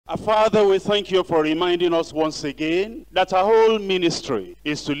Our Father, we thank you for reminding us once again that our whole ministry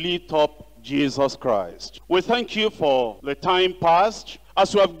is to lift up Jesus Christ. We thank you for the time past,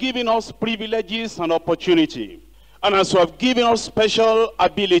 as you have given us privileges and opportunity, and as you have given us special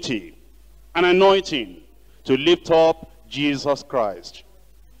ability and anointing to lift up Jesus Christ.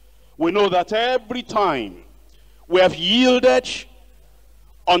 We know that every time we have yielded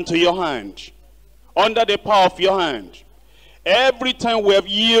unto your hand, under the power of your hand, every time we have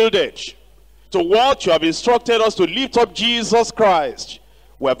yielded to what you have instructed us to lift up Jesus Christ,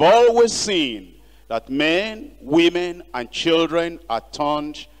 we have always seen that men, women, and children are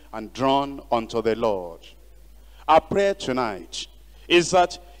turned and drawn unto the Lord. Our prayer tonight is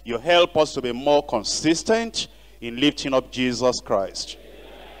that you help us to be more consistent in lifting up Jesus Christ.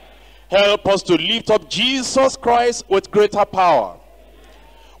 Help us to lift up Jesus Christ with greater power,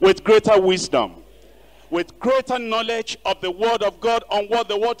 with greater wisdom, with greater knowledge of the word of God on what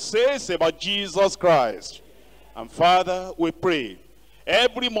the word says about Jesus Christ. And Father, we pray,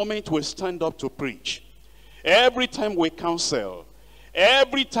 every moment we stand up to preach, every time we counsel,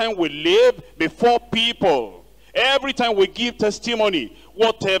 every time we live before people, every time we give testimony,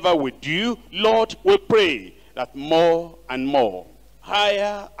 whatever we do, Lord, we pray that more and more,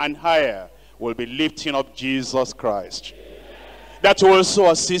 higher and higher, will be lifting up Jesus Christ. That will also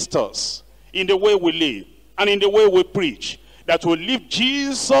assist us in the way we live and in the way we preach, that will lift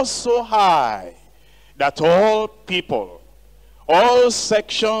Jesus so high that all people, all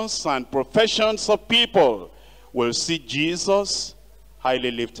sections and professions of people will see Jesus highly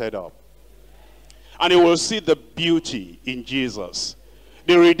lifted up. And they will see the beauty in Jesus,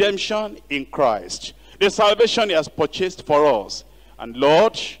 the redemption in Christ, the salvation he has purchased for us. And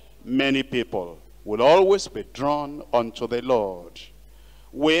Lord, many people will always be drawn unto the Lord.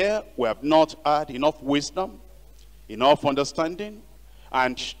 Where we have not had enough wisdom, enough understanding,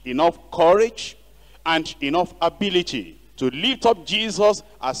 and enough courage, and enough ability to lift up Jesus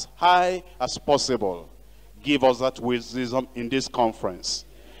as high as possible, give us that wisdom in this conference.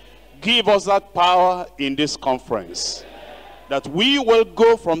 Give us that power in this conference, that we will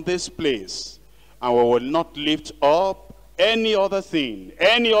go from this place and we will not lift up any other thing,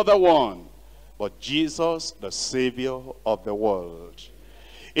 any other one, but Jesus, the Savior of the world.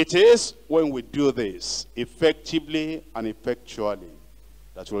 It is when we do this effectively and effectually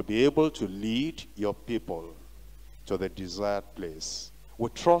that we'll be able to lead your people to the desired place. We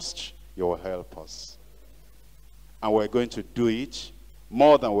trust you will help us. And we're going to do it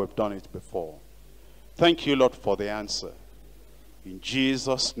more than we've done it before. Thank you, Lord, for the answer. In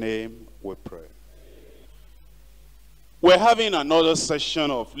Jesus' name we pray. We're having another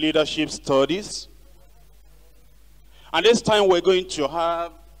session of leadership studies. And this time we're going to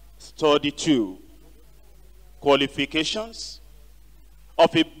have study 2, qualifications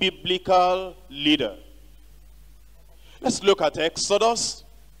of a biblical leader. Let's look at Exodus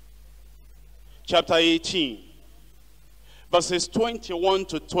chapter 18, verses 21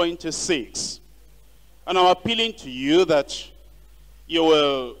 to 26. And I'm appealing to you that you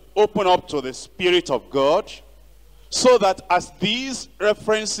will open up to the Spirit of God, so that as these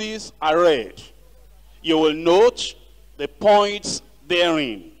references are read, you will note the points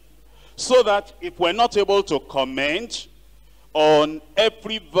therein, so that if we're not able to comment on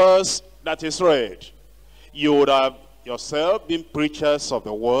every verse that is read, you would have yourself been preachers of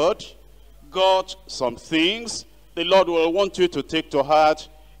the word, got some things the Lord will want you to take to heart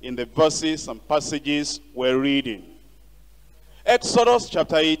in the verses and passages we're reading. Exodus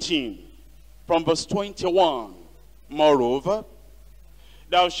chapter 18, from verse 21. Moreover,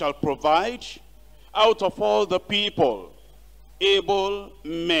 thou shalt provide out of all the people able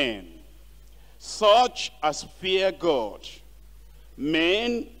men, such as fear God,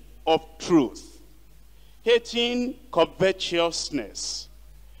 men of truth, hating covetousness,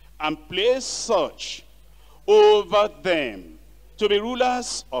 and place such over them to be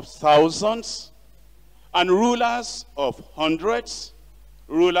rulers of thousands, and rulers of hundreds,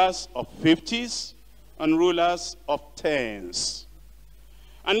 rulers of fifties, and rulers of tens.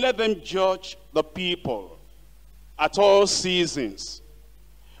 And let them judge the people at all seasons.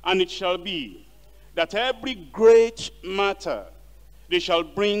 And it shall be that every great matter they shall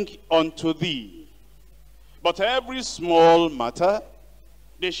bring unto thee, but every small matter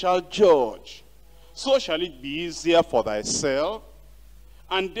they shall judge. So shall it be easier for thyself,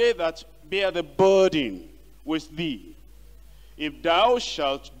 and they that bear the burden with thee, if thou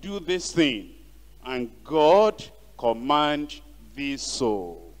shalt do this thing, and God command thee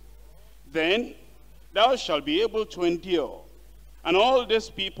so. Then thou shalt be able to endure, and all these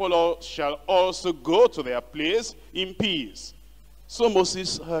people shall also go to their place in peace. So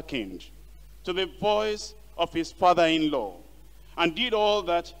Moses hearkened to the voice of his father-in-law, and did all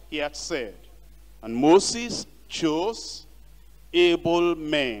that he had said. And Moses chose able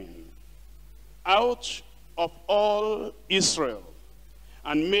men out of all Israel,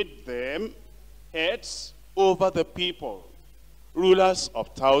 and made them heads over the people, rulers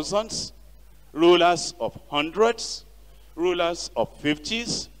of thousands, rulers of hundreds, rulers of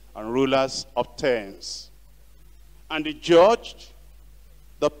fifties, and rulers of tens. And they judged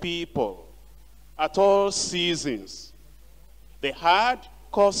the people at all seasons. They had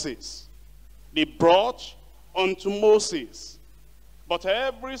causes they brought unto Moses, but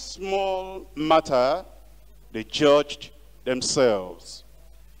every small matter they judged themselves.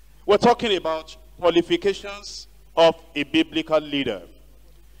 We're talking about qualifications of a biblical leader.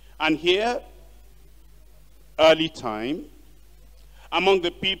 And here, early time, among the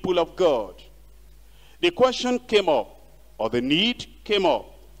people of God, the question came up, or the need came up,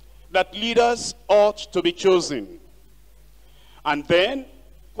 that leaders ought to be chosen. And then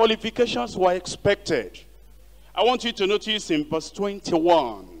qualifications were expected. I want you to notice in verse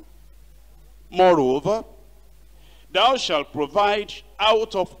 21, moreover, thou shalt provide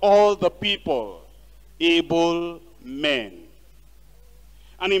out of all the people able men.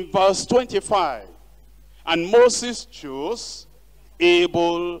 And in verse 25, and Moses chose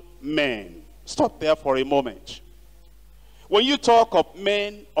able men. Stop there for a moment. When you talk of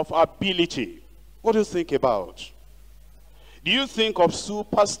men of ability, what do you think about? Do you think of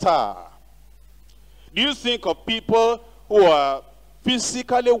superstar? Do you think of people who are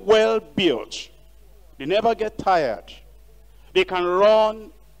physically well built? They never get tired. They can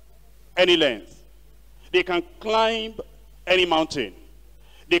run any length. They can climb any mountain.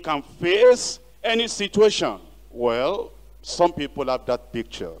 They can face any situation. Well, some people have that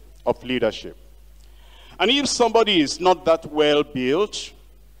picture of leadership. And if somebody is not that well built,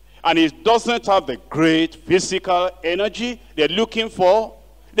 and he doesn't have the great physical energy they're looking for,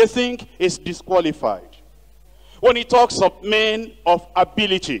 they think he's disqualified. When he talks of men of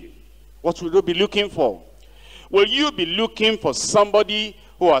ability, what will you be looking for? Will you be looking for somebody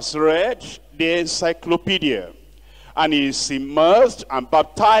who has read the encyclopedia and is immersed and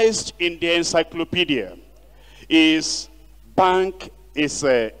baptized in the encyclopedia? His bank is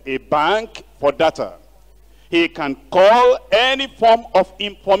a bank for data. He can call any form of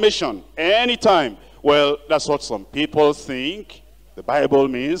information anytime. Well, that's what some people think the Bible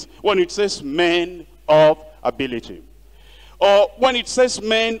means when it says men of ability. Or when it says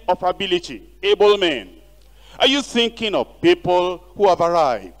men of ability, able men. Are you thinking of people who have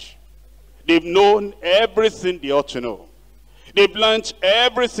arrived? They've known everything they ought to know. They've learned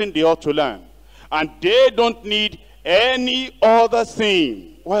everything they ought to learn. And they don't need any other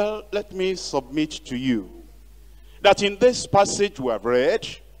thing. Well, let me submit to you that in this passage we have read,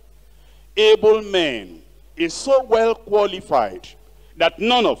 able men is so well qualified that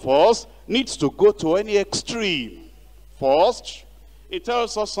none of us needs to go to any extreme. First, it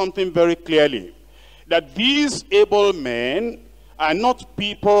tells us something very clearly, that these able men are not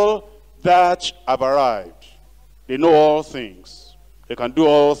people that have arrived. They know all things. They can do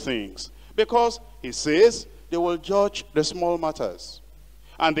all things. Because he says they will judge the small matters.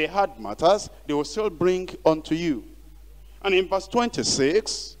 And the hard matters they will still bring unto you. And in verse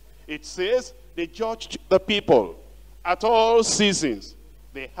 26, it says they judged the people at all seasons.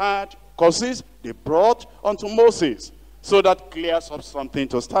 They had causes they brought unto Moses. So that clears up something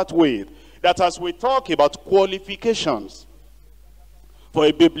to start with. That as we talk about qualifications for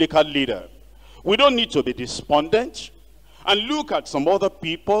a biblical leader, we don't need to be despondent and look at some other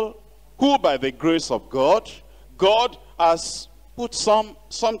people who by the grace of God has put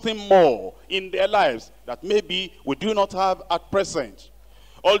something more in their lives that maybe we do not have at present.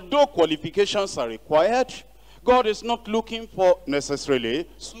 Although qualifications are required, God is not looking for necessarily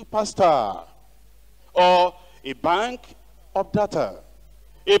superstar or a bank of data,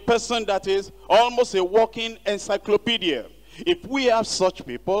 a person that is almost a walking encyclopedia. If we have such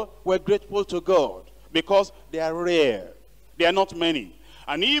people, we're grateful to God because they are rare. They are not many.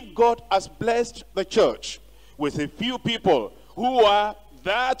 And if God has blessed the church with a few people who are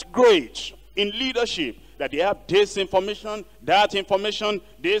that great in leadership, that they have this information,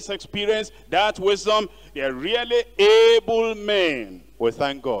 this experience, that wisdom, they are really able men, we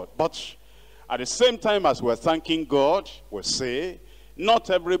thank God. But at the same time as we're thanking God, we say, not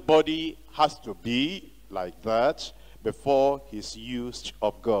everybody has to be like that before he's used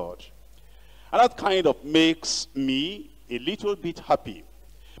of God. And that kind of makes me a little bit happy.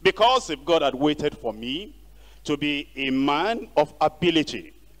 Because if God had waited for me to be a man of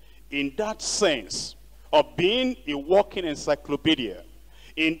ability, in that sense, of being a walking encyclopedia,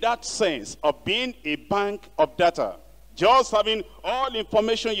 in that sense of being a bank of data, just having all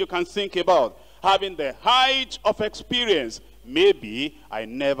information you can think about, having the height of experience, maybe I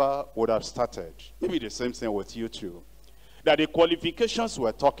never would have started. Maybe the same thing with you too. That the qualifications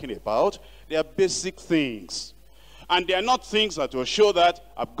we're talking about, they are basic things. And they are not things that will show that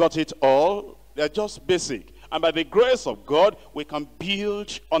I've got it all. They are just basic. And by the grace of God, we can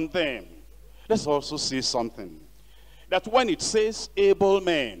build on them. Let's also see something. That when it says able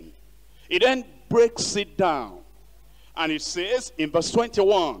men, it then breaks it down. And it says in verse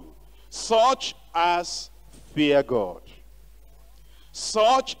 21, such as fear God,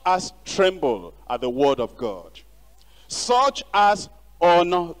 such as tremble at the word of God, such as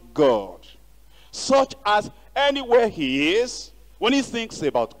honor God, such as anywhere he is, when he thinks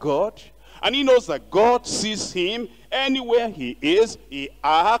about God, and he knows that God sees him anywhere he is, he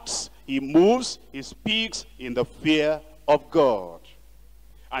acts, he moves, he speaks in the fear of God.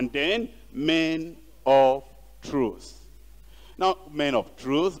 And then men of truth. Now, men of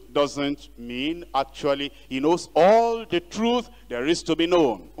truth doesn't mean actually he knows all the truth there is to be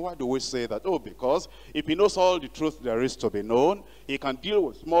known. Why do we say that? Oh, because if he knows all the truth there is to be known, he can deal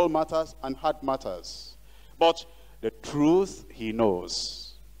with small matters and hard matters. But the truth he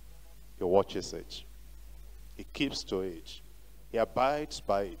knows, he watches it. He keeps to it. He abides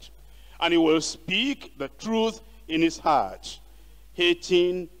by it. And he will speak the truth in his heart,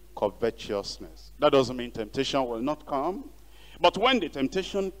 hating covetousness. That doesn't mean temptation will not come. But when the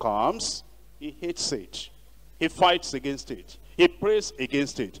temptation comes, he hates it. He fights against it. He prays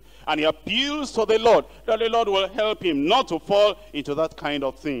against it. And he appeals to the Lord, that the Lord will help him not to fall into that kind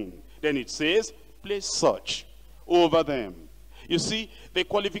of thing. Then it says, place such over them. You see, the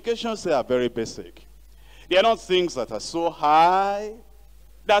qualifications there are very basic. They are not things that are so high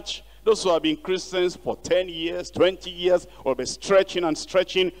that those who have been Christians for 10 years, 20 years, will be stretching and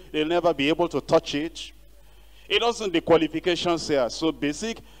stretching, they'll never be able to touch it. It doesn't, the qualifications here are so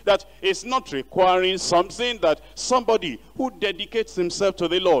basic that it's not requiring something that somebody who dedicates himself to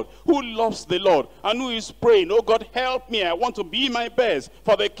the Lord, who loves the Lord, and who is praying, oh God, help me, I want to be my best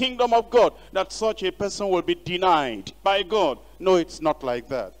for the kingdom of God, that such a person will be denied by God. No, it's not like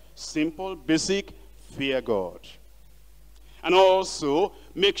that. Simple, basic, fear God. And also,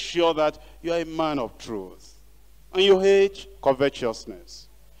 make sure that you are a man of truth. And you hate covetousness.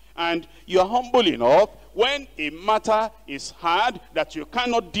 And you are humble enough when a matter is hard that you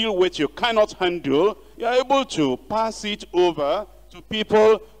cannot deal with, you cannot handle, you are able to pass it over to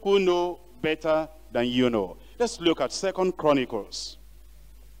people who know better than you know. Let's look at 2 Chronicles.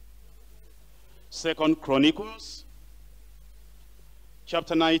 2 Chronicles,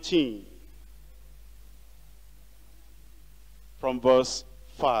 chapter 19, from verse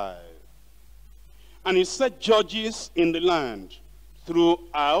 5. And he set judges in the land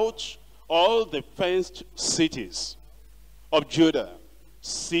throughout all the fenced cities of Judah,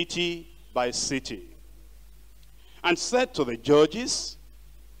 city by city, and said to the judges,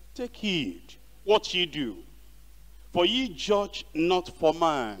 take heed what ye do, for ye judge not for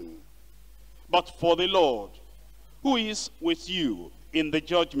man, but for the Lord, who is with you in the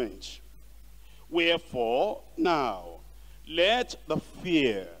judgment. Wherefore now let the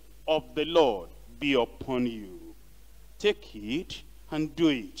fear of the Lord be upon you. Take heed and do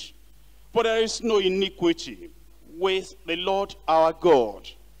it. For there is no iniquity with the Lord our God,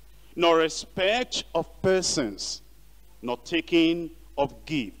 nor respect of persons, nor taking of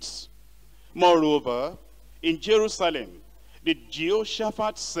gifts. Moreover, in Jerusalem did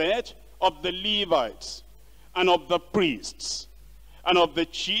Jehoshaphat said of the Levites, and of the priests, and of the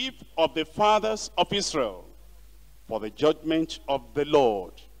chief of the fathers of Israel, for the judgment of the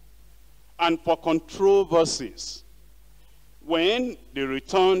Lord, and for controversies, when they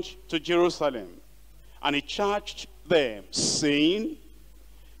returned to Jerusalem. And he charged them, saying,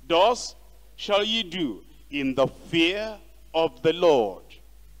 thus shall ye do in the fear of the Lord,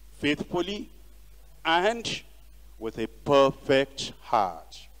 faithfully and with a perfect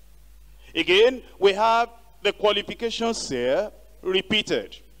heart. Again, we have the qualifications here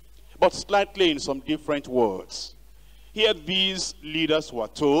repeated, but slightly in some different words. Here these leaders were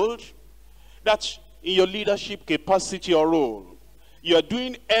told that in your leadership capacity or role, you are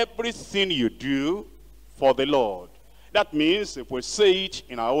doing everything you do for the Lord. That means, if we say it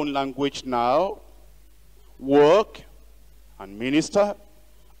in our own language now, work and minister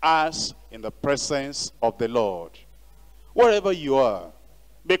as in the presence of the Lord. Wherever you are,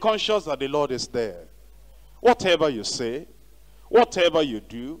 be conscious that the Lord is there. Whatever you say, whatever you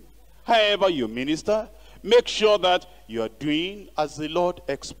do, however you minister, make sure that you are doing as the Lord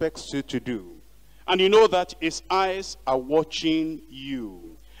expects you to do. And you know that his eyes are watching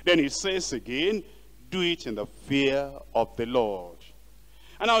you. Then he says again, do it in the fear of the Lord.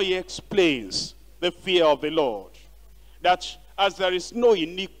 And now he explains the fear of the Lord. That as there is no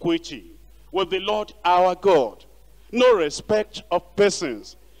iniquity with the Lord our God, no respect of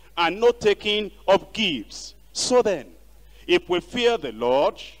persons, and no taking of gifts. So then, if we fear the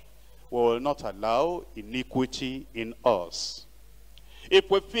Lord, we will not allow iniquity in us. If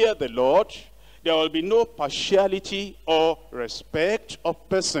we fear the Lord, there will be no partiality or respect of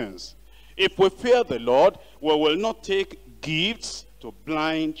persons. If we fear the Lord, we will not take gifts to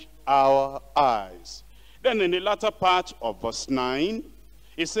blind our eyes. Then in the latter part of verse 9,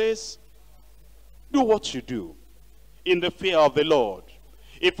 it says, do what you do in the fear of the Lord.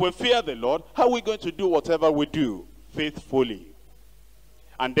 If we fear the Lord, how are we going to do whatever we do? Faithfully.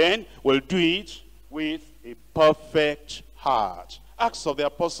 And then we'll do it with a perfect heart. Acts of the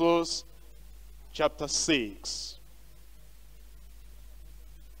Apostles, chapter 6.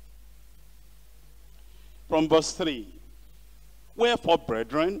 From verse 3. Wherefore,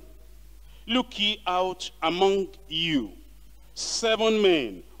 brethren, look ye out among you 7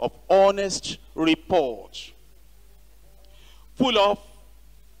 men of honest report, full of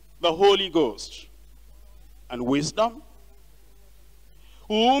the Holy Ghost and wisdom,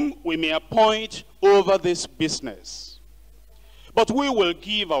 whom we may appoint over this business. But we will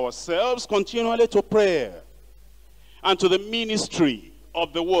give ourselves continually to prayer and to the ministry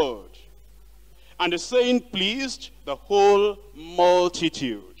of the word. And the saying pleased the whole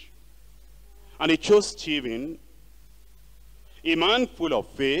multitude. And he chose Stephen, a man full of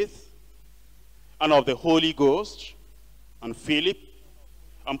faith and of the Holy Ghost, and Philip,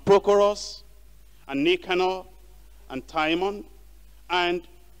 and Prochorus, and Nicanor, and Timon, and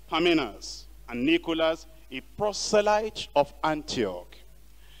Parmenas, and Nicholas, a proselyte of Antioch.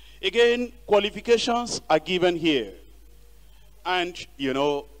 Again, qualifications are given here. And, you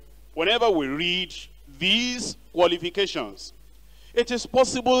know, whenever we read these qualifications, it is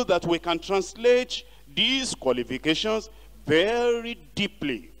possible that we can translate these qualifications very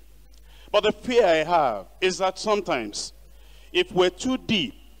deeply. But the fear I have is that sometimes, if we're too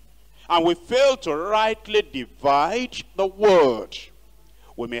deep and we fail to rightly divide the word,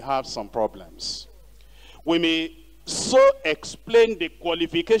 we may have some problems. We may so explain the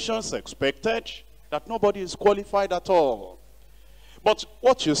qualifications expected that nobody is qualified at all. But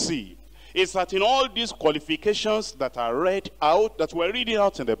what you see is that in all these qualifications that are read out, that we're reading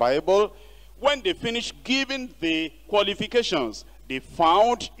out in the Bible, when they finish giving the qualifications, they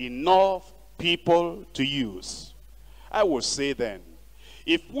found enough people to use. I will say then,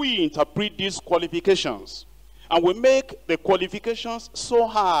 if we interpret these qualifications and we make the qualifications so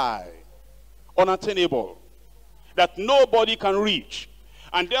high, unattainable, that nobody can reach,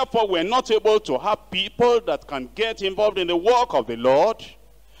 and therefore we're not able to have people that can get involved in the work of the Lord,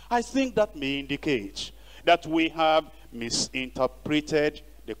 I think that may indicate that we have misinterpreted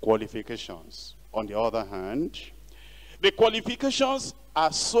the qualifications. On the other hand, the qualifications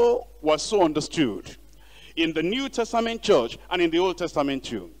were so understood in the New Testament church and in the Old Testament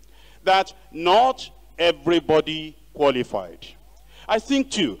too, that not everybody qualified. I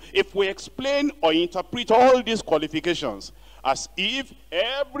think too, if we explain or interpret all these qualifications as if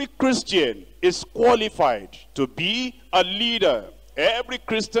every Christian is qualified to be a leader, every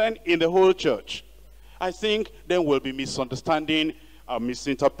Christian in the whole church, I think then we'll be misunderstanding,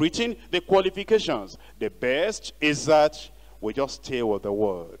 misinterpreting the qualifications. The best is that we just stay with the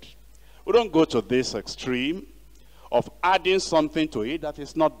word. We don't go to this extreme of adding something to it that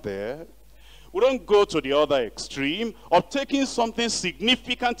is not there. We don't go to the other extreme of taking something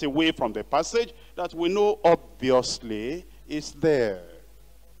significant away from the passage that we know obviously is there.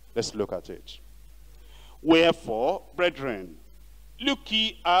 Let's look at it. Wherefore, brethren, look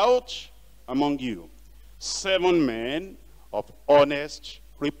ye out among you 7 men of honest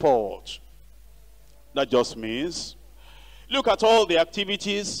report. That just means, look at all the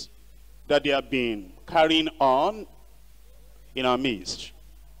activities that they have been carrying on in our midst.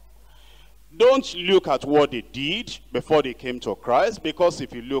 Don't look at what they did before they came to Christ, because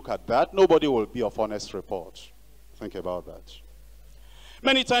if you look at that, nobody will be of honest report. Think about that.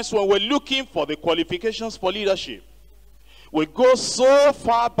 Many times when we're looking for the qualifications for leadership, we go so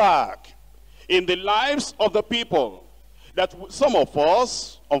far back in the lives of the people that some of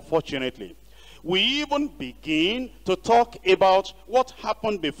us, unfortunately, we even begin to talk about what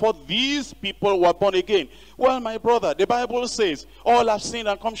happened before these people were born again. Well, my brother, the Bible says, all have sinned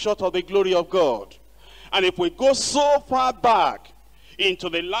and come short of the glory of God. And if we go so far back into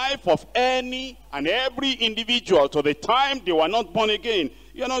the life of any and every individual to the time they were not born again,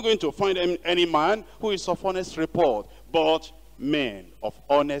 You're not going to find any man who is of honest report, but men of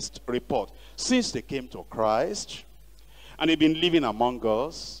honest report. Since they came to Christ, and they've been living among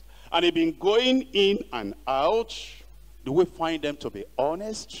us, and they've been going in and out, do we find them to be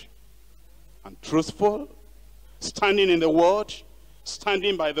honest and truthful, standing in the word,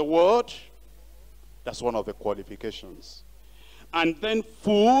 standing by the word? That's one of the qualifications. And then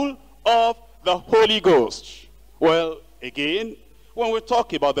full of the Holy Ghost. Well, again, when we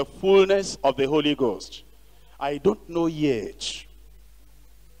talk about the fullness of the Holy Ghost, I don't know yet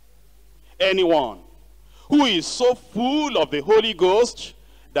anyone who is so full of the Holy Ghost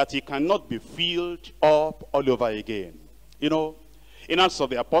that he cannot be filled up all over again. You know, in Acts of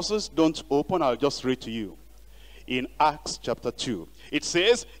the Apostles, don't open, I'll just read to you. In Acts chapter 2, it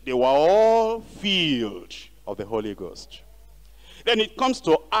says they were all filled of the Holy Ghost. Then it comes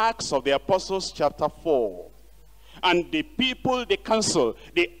to Acts of the Apostles chapter 4. And the people, the council,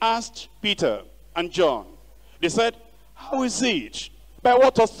 they asked Peter and John. They said, how is it? By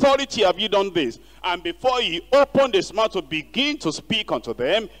what authority have you done this? And before he opened his mouth to begin to speak unto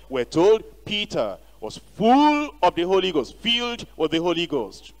them, we're told Peter was full of the Holy Ghost, filled with the Holy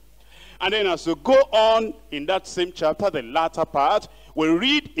Ghost. And then as we go on in that same chapter, the latter part, we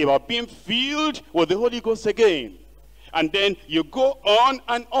read about being filled with the Holy Ghost again. And then you go on,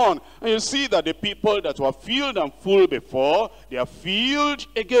 and you see that the people that were filled and full before, they are filled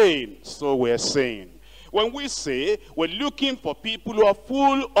again. So we're saying, when we say we're looking for people who are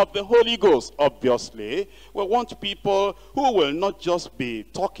full of the Holy Ghost, obviously, we want people who will not just be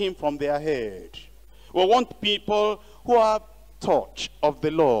talking from their head. We want people who have touch of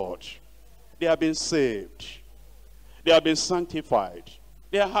the Lord. They have been saved. They have been sanctified.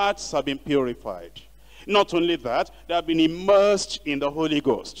 Their hearts have been purified. Not only that, they have been immersed in the Holy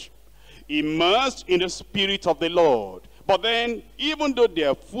Ghost. Immersed in the Spirit of the Lord. But then, even though they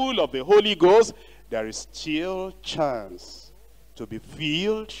are full of the Holy Ghost, there is still chance to be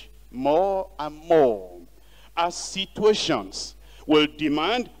filled more and more, as situations will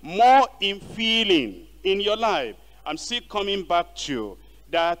demand more infilling in your life. I'm still coming back to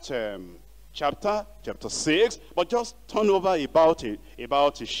that chapter 6, but just turn over about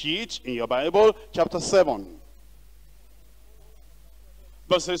a sheet in your Bible, chapter 7,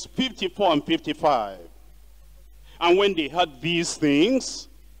 verses 54 and 55. And when they heard these things,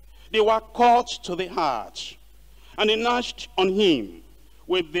 they were cut to the heart, and they gnashed on him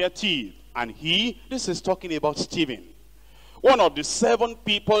with their teeth. And he, this is talking about Stephen, one of the 7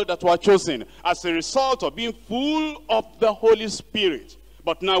 people that were chosen as a result of being full of the Holy Spirit.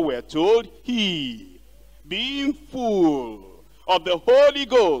 But now we're told, he, being full of the Holy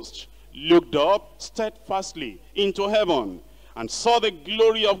Ghost, looked up steadfastly into heaven, and saw the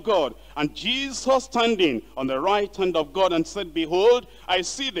glory of God, and Jesus standing on the right hand of God, and said, behold, I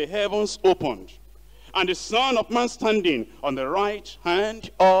see the heavens opened, and the Son of Man standing on the right hand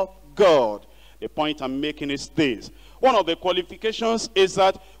of God. The point I'm making is this. One of the qualifications is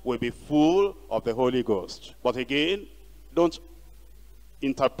that we'll be full of the Holy Ghost. But again, don't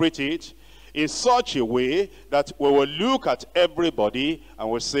interpret it in such a way that we will look at everybody and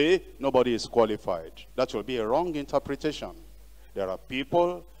we'll say, nobody is qualified. That will be a wrong interpretation. There are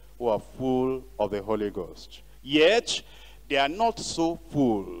people who are full of the Holy Ghost, yet they are not so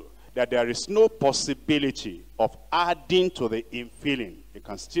full that there is no possibility of adding to the infilling. They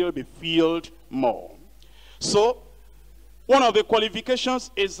can still be filled more. So, one of the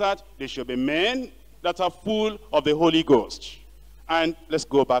qualifications is that they should be men that are full of the Holy Ghost. And let's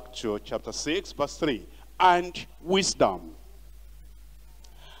go back to chapter 6, verse 3. And wisdom.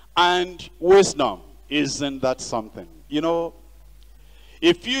 And wisdom. Isn't that something? You know,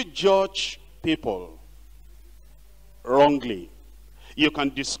 if you judge people wrongly, you can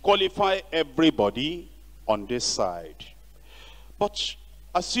disqualify everybody on this side. But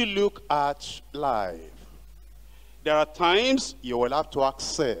as you look at life, there are times you will have to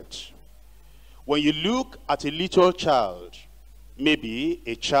accept. When you look at a little child, maybe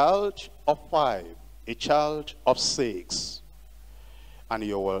a child of 5, a child of 6, and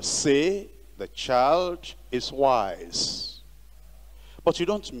you will say the child is wise. But you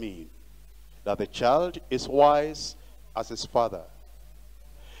don't mean that the child is wise as his father.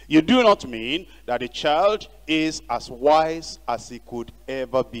 You do not mean that the child is as wise as he could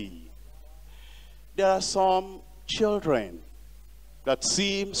ever be. There are some children that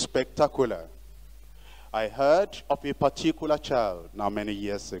seem spectacular. I heard of a particular child, now many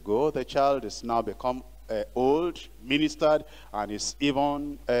years ago. The child is now become old, ministered, and is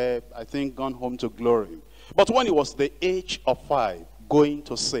even, I think, gone home to glory. But when he was the age of 5, going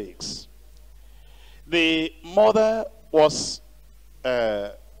to 6, the mother was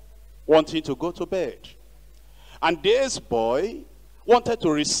wanting to go to bed. And this boy wanted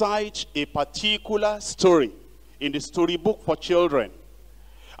to recite a particular story in the storybook for children.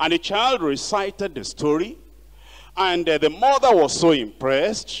 And the child recited the story, and the mother was so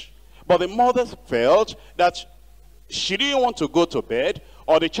impressed, but the mother felt that she didn't want to go to bed,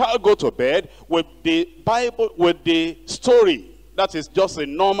 or the child go to bed with the Bible, with the story. That is just a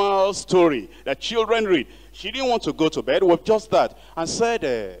normal story that children read. She didn't want to go to bed with just that, and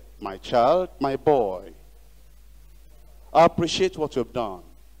said, my child, my boy, I appreciate what you've done,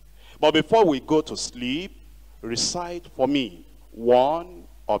 but before we go to sleep, recite for me one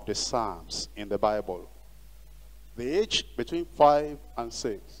of the Psalms in the Bible. The age between 5 and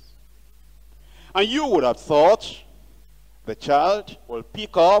 6. And you would have thought the child will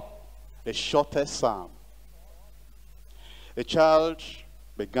pick up the shortest psalm. The child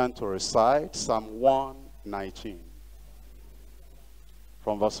began to recite Psalm 119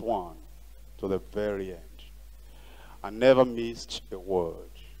 from verse 1 to the very end, and never missed a word.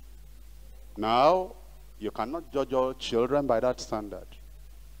 Now, you cannot judge all children by that standard.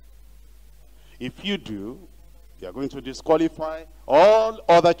 If you do, you are going to disqualify all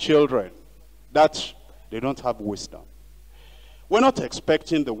other children that they don't have wisdom. We're not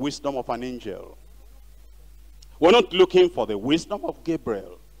expecting the wisdom of an angel. We're not looking for the wisdom of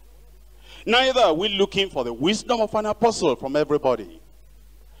Gabriel. Neither are we looking for the wisdom of an apostle from everybody.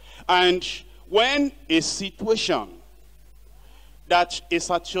 And when a situation that is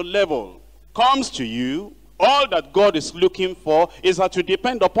at your level comes to you, all that God is looking for is that you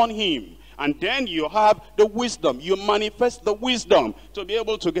depend upon him. And then you have the wisdom. You manifest the wisdom to be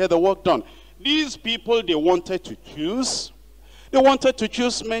able to get the work done. These people, they wanted to choose. They wanted to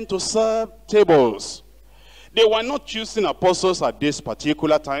choose men to serve tables. They were not choosing apostles at this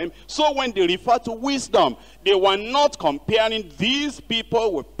particular time. So when they refer to wisdom, they were not comparing these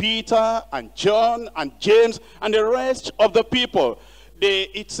people with Peter and John and James and the rest of the people.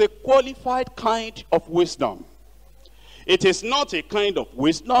 It's a qualified kind of wisdom. It is not a kind of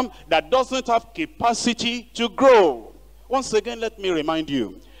wisdom that doesn't have capacity to grow. Once again, let me remind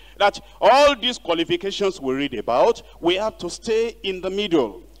you that all these qualifications we read about, we have to stay in the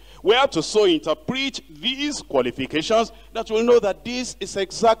middle. We have to so interpret these qualifications that we'll know that this is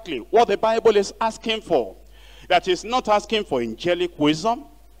exactly what the Bible is asking for. That is not asking for angelic wisdom.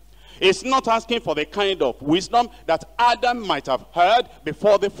 It's not asking for the kind of wisdom that Adam might have heard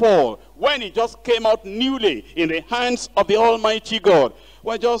before the fall, when it just came out newly in the hands of the Almighty God.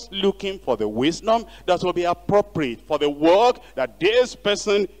 We're just looking for the wisdom that will be appropriate for the work that this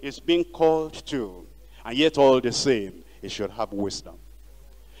person is being called to. And yet all the same, he should have wisdom.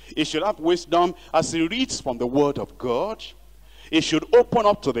 He should have wisdom as he reads from the word of God. He should open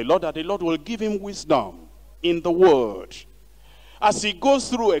up to the Lord, that the Lord will give him wisdom in the word. As he goes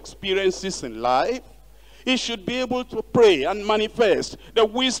through experiences in life, he should be able to pray and manifest the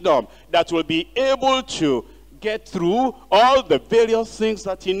wisdom that will be able to get through all the various things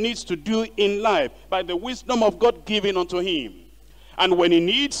that he needs to do in life by the wisdom of God given unto him. And when he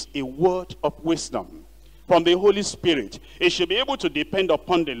needs a word of wisdom from the Holy Spirit, he should be able to depend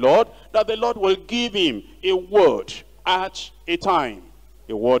upon the Lord, that the Lord will give him a word at a time,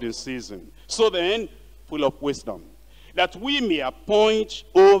 a word in season. So then, full of wisdom, that we may appoint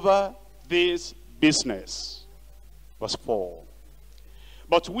over this business. Verse 4.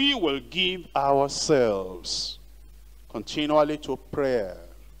 But we will give ourselves continually to prayer.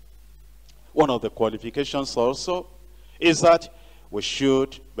 One of the qualifications also is that we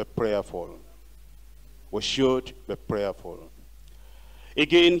should be prayerful. We should be prayerful.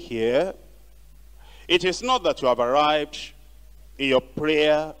 Again here, it is not that you have arrived in your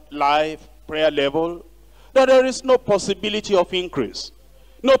prayer life, prayer level, that there is no possibility of increase,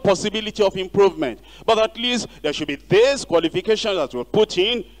 no possibility of improvement. But at least there should be this qualification that we'll put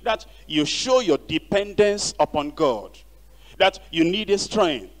in, that you show your dependence upon God. That you need his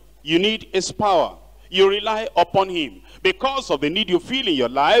strength, you need his power, you rely upon him. Because of the need you feel in your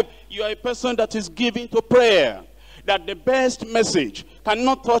life, you are a person that is given to prayer. That the best message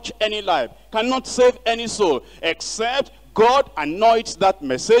cannot touch any life, cannot save any soul, except God anoints that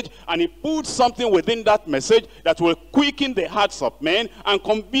message, and he puts something within that message that will quicken the hearts of men and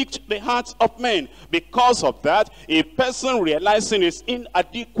convict the hearts of men. Because of that, a person realizing his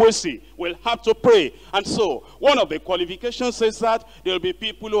inadequacy will have to pray. And so, one of the qualifications is that there will be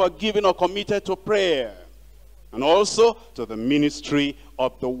people who are given or committed to prayer, and also to the ministry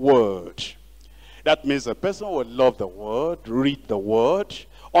of the word. That means a person will love the word, read the word,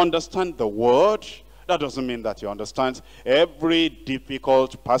 understand the word, That doesn't mean that he understands every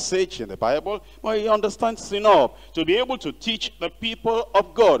difficult passage in the Bible, but he understands enough to be able to teach the people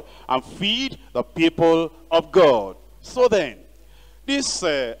of God and feed the people of God. So then, this,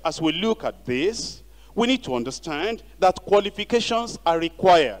 as we look at this, we need to understand that qualifications are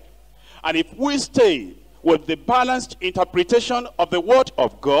required. And if we stay with the balanced interpretation of the Word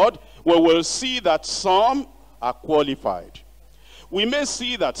of God, we will see that some are qualified. We may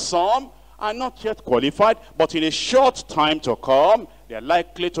see that some are not yet qualified, but in a short time to come, they are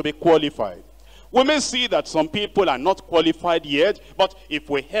likely to be qualified. We may see that some people are not qualified yet, but if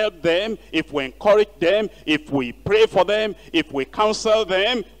we help them, if we encourage them, if we pray for them, if we counsel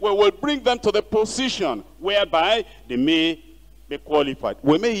them, we will bring them to the position whereby they may be qualified.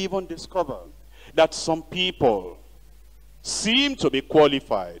 We may even discover that some people seem to be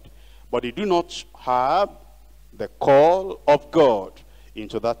qualified, but they do not have the call of God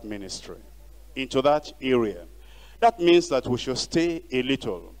into that ministry, into that area. That means that we should stay a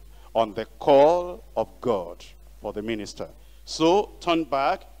little on the call of God for the minister. So turn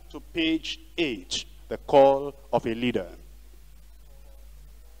back to page 8, the call of a leader.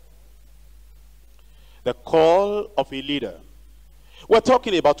 The call of a leader. We're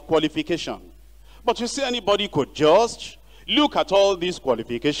talking about qualification. But you see, anybody could just look at all these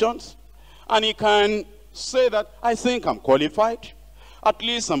qualifications and he can say that, I think I'm qualified. At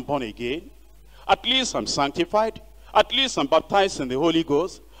least I'm born again. At least I'm sanctified. At least I'm baptized in the Holy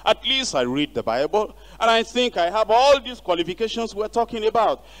Ghost. At least I read the Bible. And I think I have all these qualifications we're talking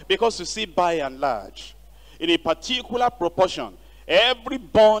about. Because you see, by and large, in a particular proportion, every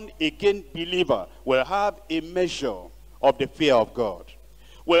born-again believer will have a measure of the fear of God.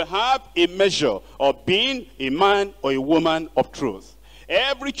 Will have a measure of being a man or a woman of truth.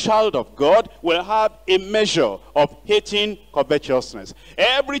 Every child of God will have a measure of hating covetousness.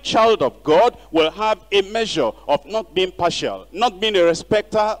 Every child of God will have a measure of not being partial, not being a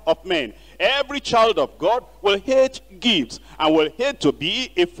respecter of men. Every child of God will hate gifts and will hate to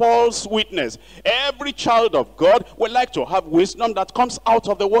be a false witness. Every child of God will like to have wisdom that comes out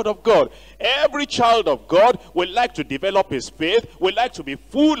of the Word of God. Every child of God will like to develop his faith, will like to be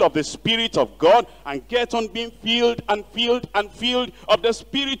full of the Spirit of God and get on being filled and filled and filled of the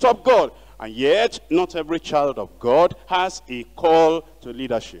Spirit of God. And yet, not every child of God has a call to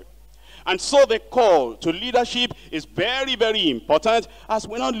leadership. And so the call to leadership is very, very important as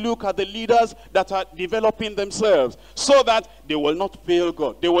we not look at the leaders that are developing themselves so that they will not fail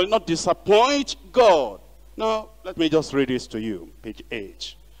God. They will not disappoint God. Now, let me just read this to you, page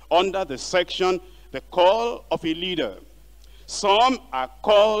 8. Under the section, the call of a leader. Some are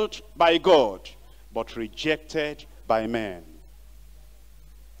called by God, but rejected by men.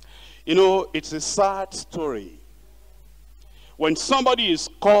 You know, it's a sad story. When somebody is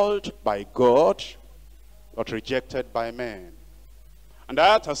called by God, but rejected by men. And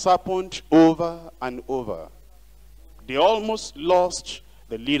that has happened over and over. They almost lost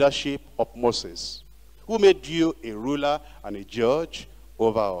the leadership of Moses, who made you a ruler and a judge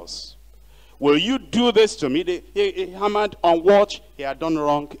over us. Will you do this to me? He hammered on what he had done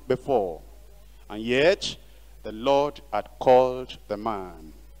wrong before. And yet, the Lord had called the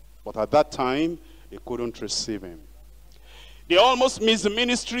man. But at that time, they couldn't receive him. They almost missed the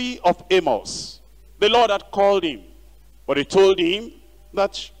ministry of Amos. The Lord had called him, but he told him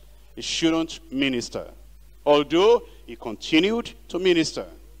that he shouldn't minister. Although he continued to minister.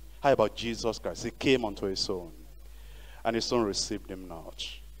 How about Jesus Christ? He came unto his own, and his own received him not.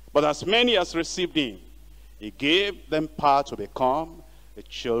 But as many as received him, he gave them power to become the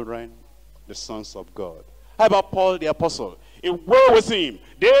children, the sons of God. How about Paul the apostle? It were with him.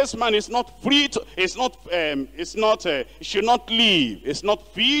 This man is not free to, he should not live. It's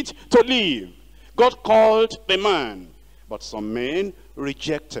not fit to live. God called the man, but some men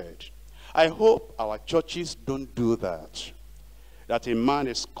rejected. I hope our churches don't do that. That a man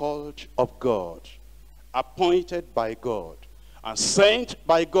is called of God, appointed by God, and sent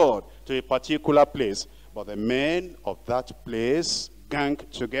by God to a particular place. But the men of that place gang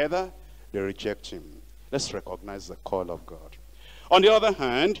together, they reject him. Let's recognize the call of God. On the other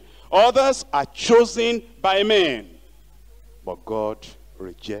hand, others are chosen by men, but God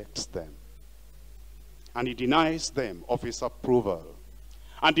rejects them. And he denies them of his approval,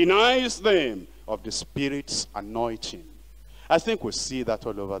 and denies them of the Spirit's anointing. I think we see that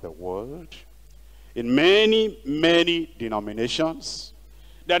all over the world. In many, many denominations,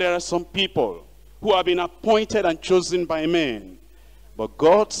 that there are some people who have been appointed and chosen by men. But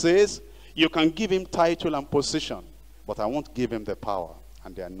God says, you can give him title and position, but I won't give him the power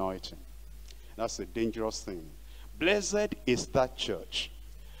and the anointing. That's a dangerous thing. Blessed is that church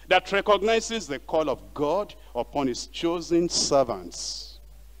that recognizes the call of God upon his chosen servants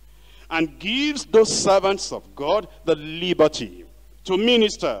and gives those servants of God the liberty to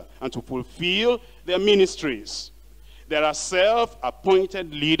minister and to fulfill their ministries. There are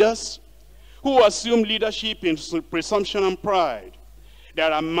self-appointed leaders who assume leadership in presumption and pride.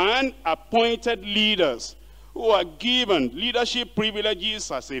 There are man-appointed leaders who are given leadership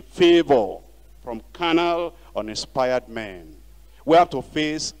privileges as a favor from carnal, uninspired men. We have to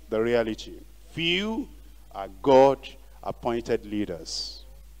face the reality. Few are God-appointed leaders.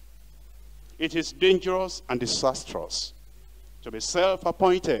 It is dangerous and disastrous to be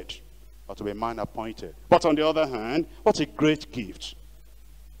self-appointed or to be man-appointed. But on the other hand, what a great gift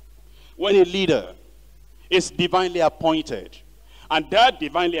when a leader is divinely appointed, and that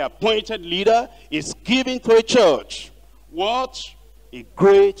divinely appointed leader is given to a church. What a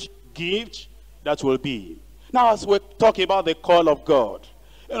great gift that will be. Now, as we talk about the call of God,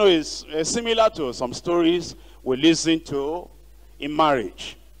 you know, it's similar to some stories we listen to in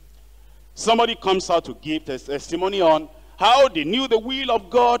marriage. Somebody comes out to give testimony on how they knew the will of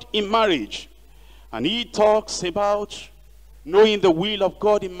God in marriage. And he talks about knowing the will of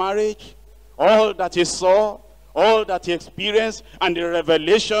God in marriage, all that he saw, all that he experienced, and the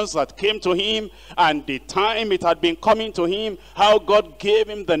revelations that came to him, and the time it had been coming to him, how God gave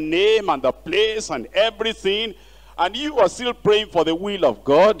him the name and the place and everything. And you are still praying for the will of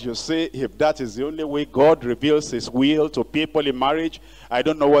God. You say, if that is the only way God reveals his will to people in marriage, I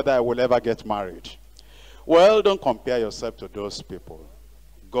don't know whether I will ever get married. Well, don't compare yourself to those people.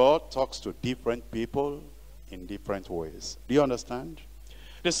 God talks to different people in different ways. Do you understand?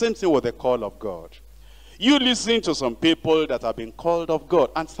 The same thing with the call of God. You listen to some people that have been called of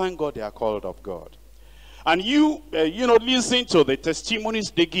God, and thank God they are called of God. And you listen to the testimonies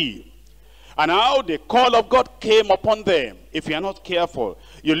they give, and how the call of God came upon them. If you are not careful,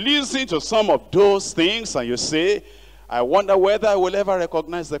 you listen to some of those things and you say, I wonder whether I will ever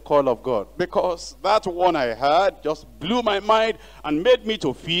recognize the call of God. Because that one I heard just blew my mind and made me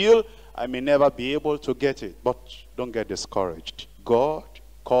to feel I may never be able to get it. But don't get discouraged. God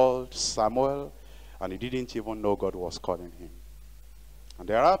called Samuel, and he didn't even know God was calling him. And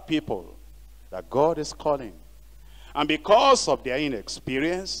there are people that God is calling, and because of their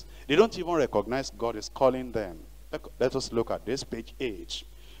inexperience, they don't even recognize God is calling them. Let us look at this, page 8.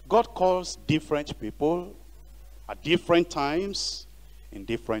 God calls different people at different times in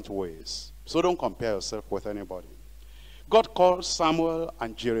different ways. So don't compare yourself with anybody. God called Samuel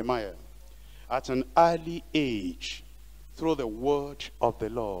and Jeremiah at an early age through the word of the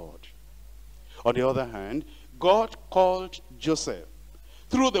Lord. On the other hand, God called Joseph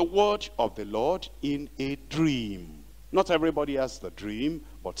through the word of the Lord in a dream. Not everybody has the dream,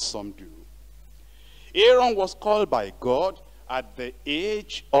 but some do. Aaron was called by God at the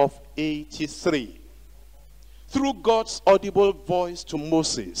age of 83 through God's audible voice to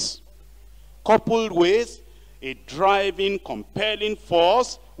Moses, coupled with a driving, compelling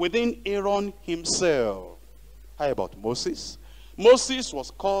force within Aaron himself. How about Moses? Moses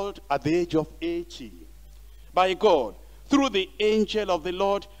was called at the age of 80 by God through the angel of the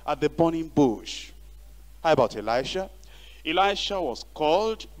Lord at the burning bush. How about Elisha? Elisha was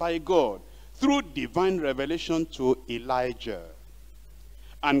called by God through divine revelation to Elijah.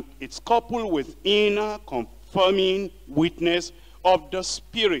 And it's coupled with inner confirming witness of the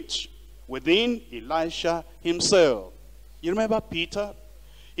Spirit within Elisha himself. You remember Peter?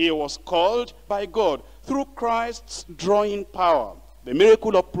 He was called by God through Christ's drawing power, the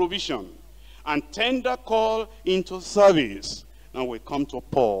miracle of provision, and tender call into service. Now we come to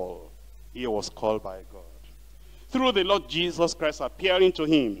Paul. He was called by God through the Lord Jesus Christ appearing to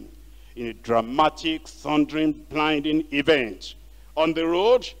him in a dramatic, thundering, blinding event on the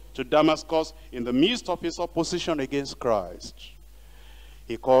road to Damascus in the midst of his opposition against Christ.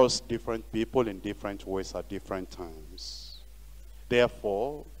 He calls different people in different ways at different times.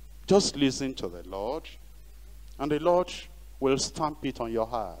 Therefore, just listen to the Lord, and the Lord will stamp it on your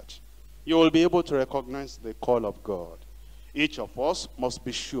heart. You will be able to recognize the call of God. Each of us must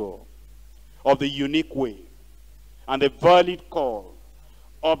be sure of the unique way and the valid call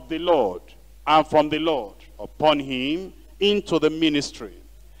of the Lord and from the Lord upon him into the ministry.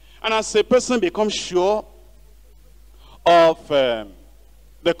 And as a person becomes sure of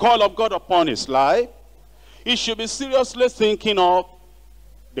the call of God upon his life, he should be seriously thinking of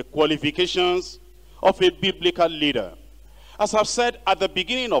the qualifications of a biblical leader. As I've said, at the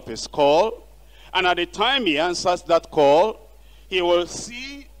beginning of his call, and at the time he answers that call, he will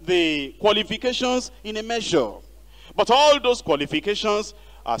see the qualifications in a measure. But all those qualifications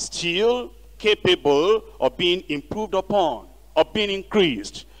are still capable of being improved upon, of being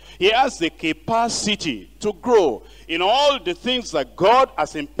increased. He has the capacity to grow in all the things that God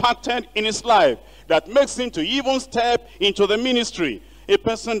has impacted in his life that makes him to even step into the ministry. A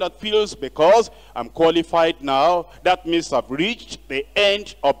person that feels because I'm qualified now, that means I've reached the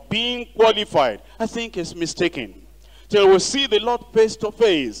end of being qualified, I think is mistaken. Till we see the Lord face to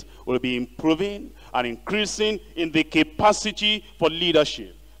face, we'll be improving and increasing in the capacity for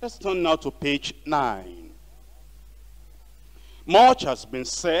leadership. Let's turn now to page 9. Much has been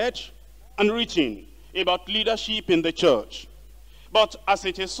said and written about leadership in the church. But as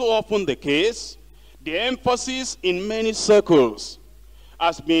it is so often the case, the emphasis in many circles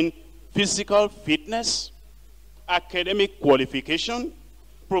has been physical fitness, academic qualification,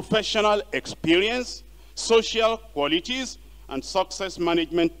 professional experience, social qualities, and success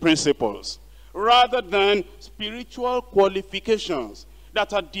management principles, rather than spiritual qualifications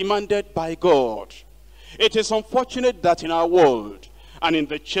that are demanded by God. It is unfortunate that in our world and in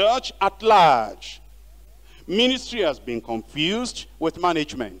the church at large, ministry has been confused with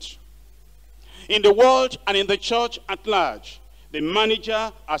management. In the world and in the church at large, the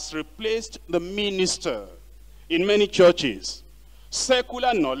manager has replaced the minister. In many churches,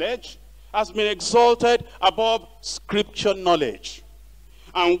 secular knowledge has been exalted above scripture knowledge.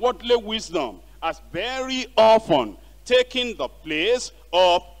 And worldly wisdom has very often taken the place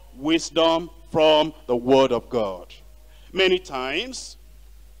of wisdom from the word of God. Many times,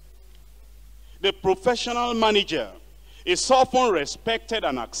 the professional manager is often respected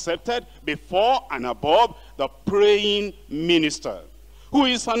and accepted before and above the praying minister, who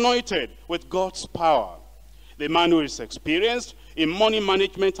is anointed with God's power. The man who is experienced in money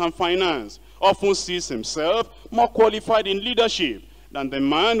management and finance often sees himself more qualified in leadership than the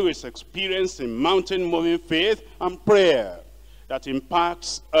man who is experienced in mountain-moving faith and prayer that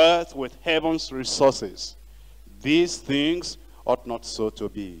impacts earth with heaven's resources. These things ought not so to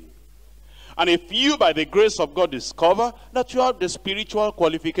be. And if you, by the grace of God, discover that you have the spiritual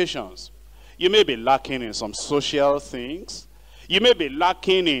qualifications, you may be lacking in some social things, you may be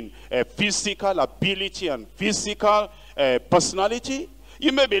lacking in physical ability and physical personality,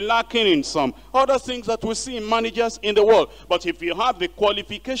 you may be lacking in some other things that we see in managers in the world. But if you have the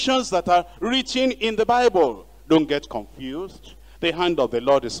qualifications that are written in the Bible, don't get confused. The hand of the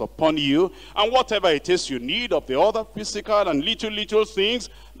Lord is upon you, and whatever it is you need of the other physical and little things,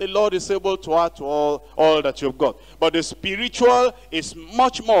 the Lord is able to add to all that you've got. But the spiritual is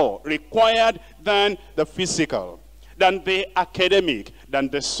much more required than the physical, than the academic, than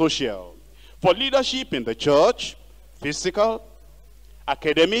the social. For leadership in the church, physical,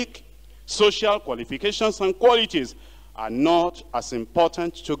 academic, social qualifications and qualities are not as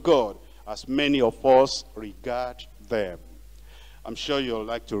important to God as many of us regard them. I'm sure you'll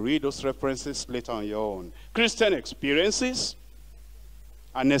like to read those references later on your own. Christian experiences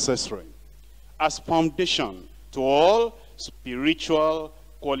are necessary as foundation to all spiritual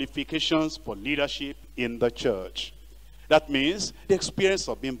qualifications for leadership in the church. That means the experience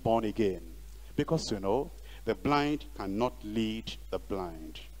of being born again. Because, you know, the blind cannot lead the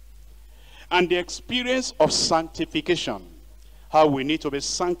blind. And the experience of sanctification, how we need to be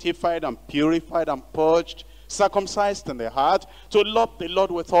sanctified and purified and purged, circumcised in the heart, to love the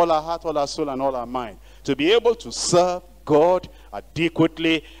Lord with all our heart, all our soul, and all our mind, to be able to serve God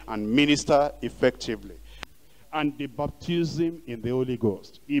adequately and minister effectively. And the baptism in the Holy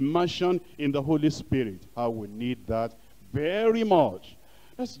Ghost, immersion in the Holy Spirit, how we need that very much.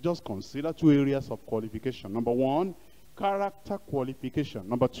 Let's just consider two areas of qualification. Number one, character qualification.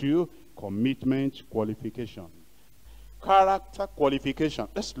 Number two, commitment qualification. Character qualification.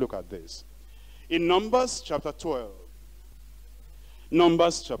 Let's look at this. In Numbers chapter 12.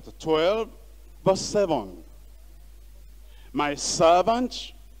 Numbers chapter 12, verse 7. My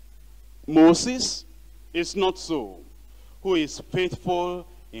servant Moses is not so, who is faithful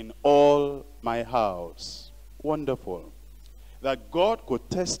in all my house. Wonderful. That God could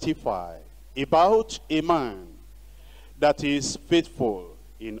testify about a man that is faithful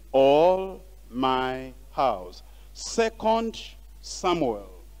in all my house. 2 Samuel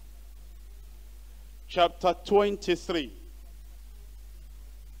chapter 23,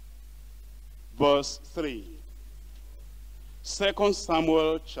 verse 3. 2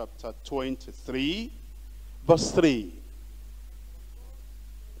 Samuel chapter 23, verse 3.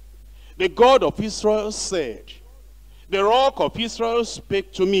 The God of Israel said, the rock of Israel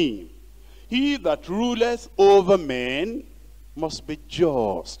spake to me, he that ruleth over men must be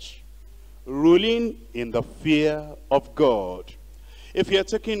just, ruling in the fear of God. If you're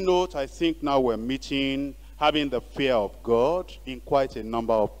taking note, I think now we're meeting having the fear of God in quite a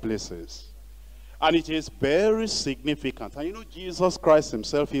number of places. And it is very significant. And you know, Jesus Christ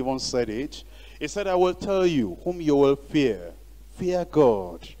himself even said it. He said, I will tell you whom you will fear. Fear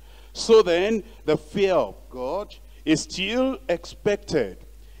God. So then, the fear of God is still expected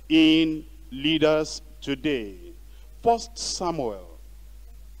in leaders today. 1 Samuel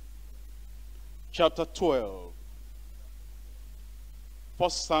chapter 12. 1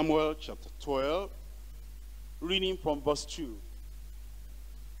 Samuel chapter 12, reading from verse 2.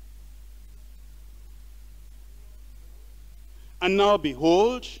 And now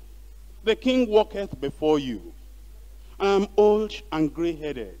behold, the king walketh before you, and I am old and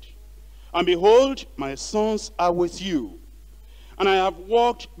gray-headed. And behold, my sons are with you, and I have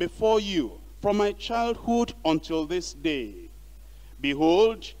walked before you from my childhood until this day.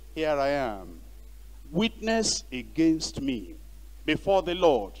 Behold, here I am, witness against me before the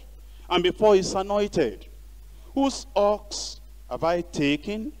Lord, and before his anointed. Whose ox have I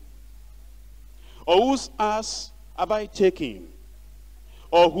taken? Or whose ass have I taken?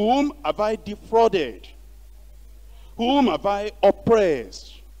 Or whom have I defrauded? Whom have I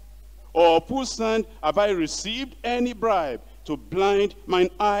oppressed? Or of whose hand have I received any bribe to blind mine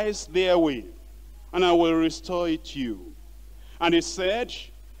eyes therewith? And I will restore it to you. And he said,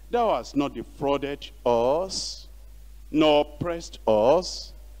 thou hast not defrauded us, nor oppressed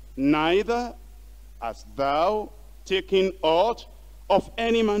us, neither hast thou taken aught of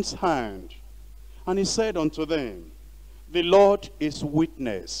any man's hand. And he said unto them, the Lord is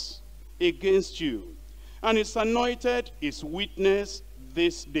witness against you, and his anointed is witness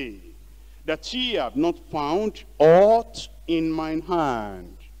this day, that ye have not found aught in mine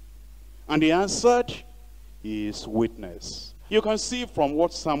hand. And he answered, he is witness. You can see from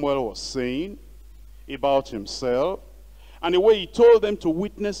what Samuel was saying about himself, and the way he told them to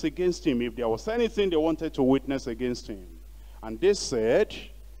witness against him, if there was anything they wanted to witness against him. And they said,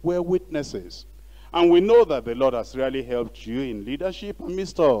 we're witnesses. And we know that the Lord has really helped you in leadership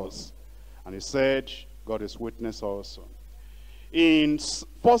amidst us. And he said, God is witness also. In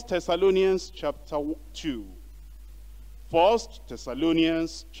 1 Thessalonians chapter 2. 1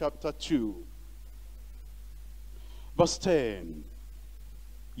 Thessalonians chapter 2. Verse 10.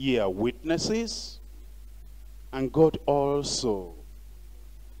 Ye are witnesses, and God also,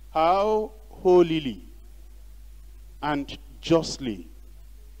 how holily and justly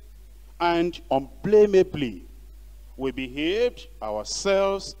and unblameably we behaved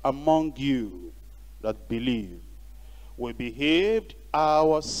ourselves among you that believe. We behaved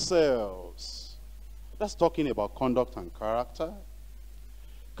ourselves. That's talking about conduct and character.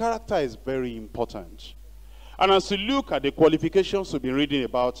 Character is very important. And as you look at the qualifications we've been reading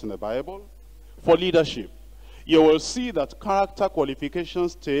about in the Bible for leadership, you will see that character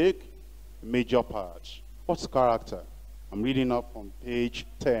qualifications take a major part. What's character? I'm reading up on page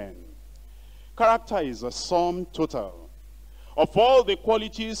 10. Character is a sum total of all the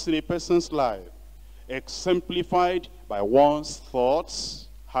qualities in a person's life, exemplified by one's thoughts,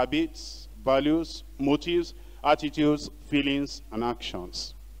 habits, values, motives, attitudes, feelings, and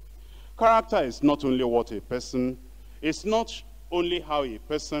actions. Character is not only what a person, it's not only how a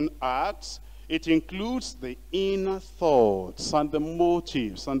person acts, it includes the inner thoughts and the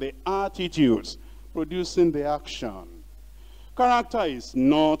motives and the attitudes producing the action. Character is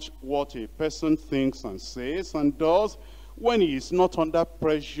not what a person thinks and says and does when he is not under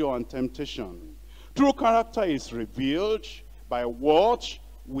pressure and temptation. True character is revealed by what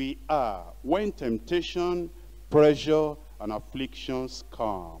we are when temptation, pressure, and afflictions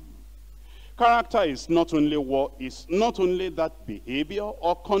come. Character is not only that behavior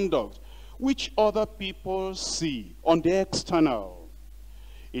or conduct which other people see on the external.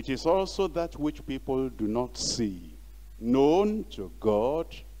 It is also that which people do not see, known to God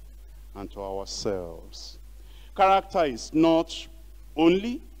and to ourselves. Character is not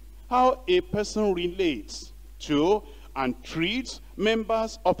only how a person relates to and treats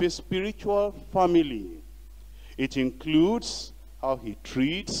members of a spiritual family. It includes how he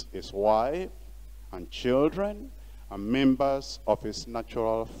treats his wife and children and members of his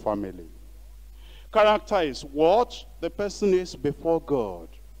natural family. Character is what the person is before God,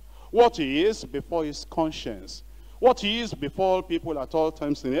 what he is before his conscience, what he is before people at all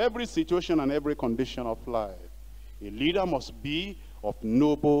times in every situation and every condition of life. A leader must be of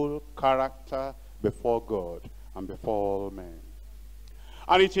noble character before God and before all men.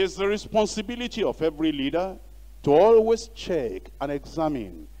 And it is the responsibility of every leader to always check and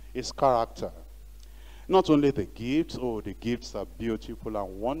examine his character. Not only the gifts, oh, the gifts are beautiful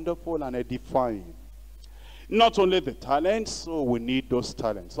and wonderful and edifying. Not only the talents, oh, we need those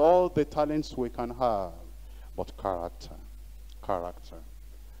talents. All the talents we can have, but character, character.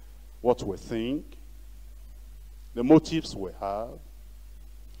 what we think, the motives we have,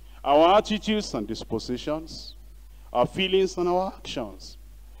 our attitudes and dispositions, our feelings and our actions,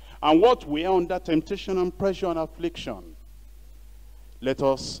 and what we are under temptation and pressure and affliction. Let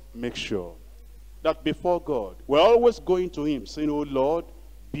us make sure that before God, we're always going to him, saying, "Oh Lord,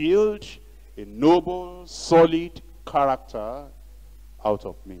 build a noble, solid character out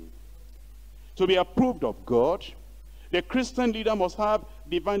of me." To be approved of God, the Christian leader must have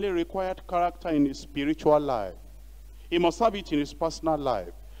divinely required character in his spiritual life. He must have it in his personal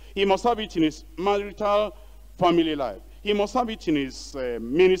life. He must have it in his marital family life. He must have it in his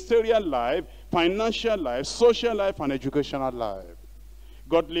ministerial life, financial life, social life, and educational life.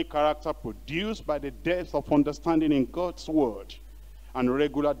 Godly character produced by the depth of understanding in God's word and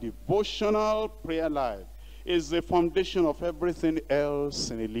regular devotional prayer life is the foundation of everything else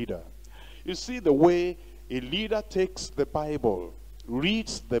in a leader. You see, the way a leader takes the Bible,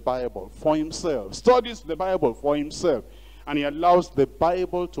 reads the Bible for himself, studies the Bible for himself, and he allows the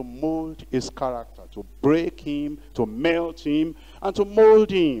Bible to mold his character, to break him, to melt him, and to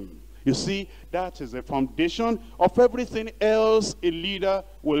mold him. You see, that is the foundation of everything else a leader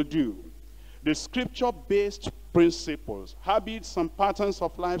will do. The scripture-based principles, habits, and patterns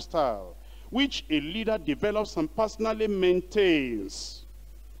of lifestyle, which a leader develops and personally maintains,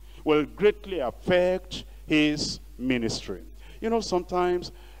 will greatly affect his ministry. You know,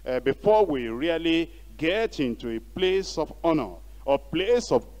 sometimes before we really get into a place of honor or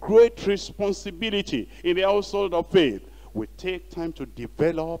place of great responsibility in the household of faith, we take time to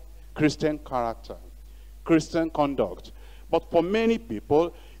develop Christian character, Christian conduct. But for many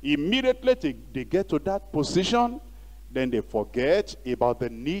people, immediately they get to that position, then they forget about the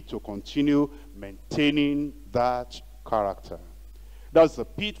need to continue maintaining that character. That's the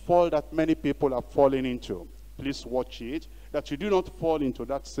pitfall that many people are falling into. Please watch it, that you do not fall into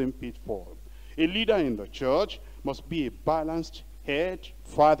that same pitfall. A leader in the church must be a balanced head,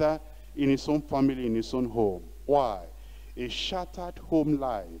 father in his own family, in his own home. Why? A shattered home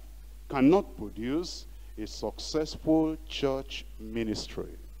life cannot produce a successful church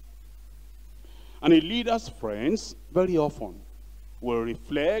ministry. And a leader's friends very often will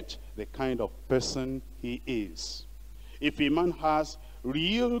reflect the kind of person he is. If a man has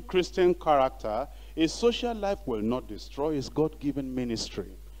real Christian character, his social life will not destroy his God-given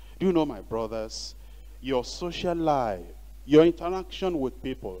ministry. Do you know, my brothers, your social life, your interaction with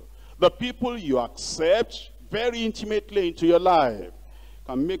people, the people you accept very intimately into your life,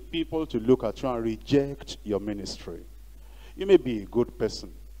 can make people to look at you and reject your ministry. You may be a good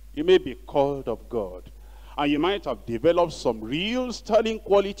person. You may be called of God. And you might have developed some real sterling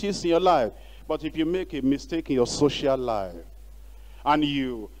qualities in your life. But if you make a mistake in your social life, and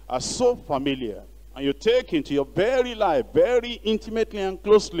you are so familiar, and you take into your very life, very intimately and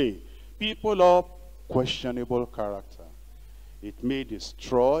closely, people of questionable character, it may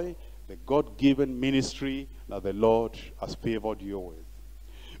destroy the God-given ministry that the Lord has favored you with.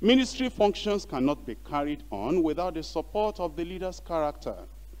 Ministry functions cannot be carried on without the support of the leader's character.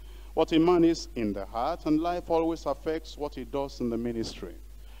 What a man is in the heart and life always affects what he does in the ministry.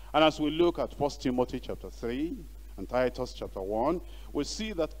 And as we look at 1 Timothy chapter 3 and Titus chapter 1, we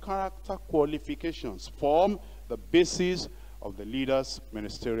see that character qualifications form the basis of the leader's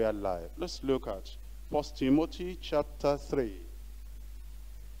ministerial life. Let's look at 1 Timothy chapter 3.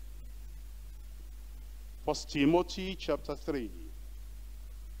 1 Timothy chapter 3.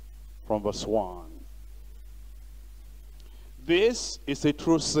 From verse 1. This is a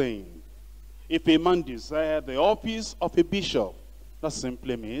true saying. If a man desire the office of a bishop, that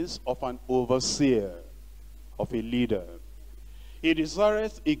simply means of an overseer, of a leader, he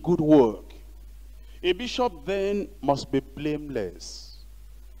desireth a good work. A bishop then must be blameless,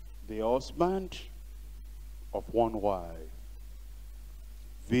 the husband of one wife,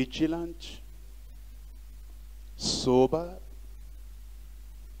 vigilant, sober,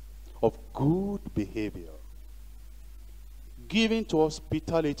 of good behavior, giving to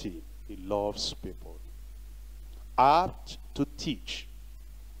hospitality. He loves people. Apt to teach.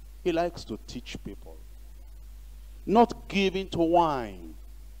 He likes to teach people. Not given to wine.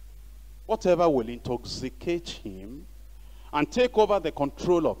 Whatever will intoxicate him and take over the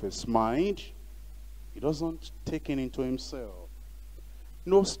control of his mind, he doesn't take it into himself.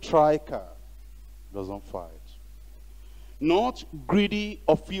 No striker, doesn't fight. Not greedy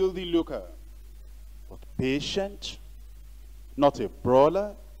or filthy lucre, but patient, not a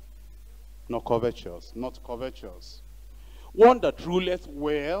brawler, not covetous, one that ruleth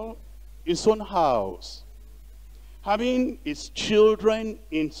well his own house, having his children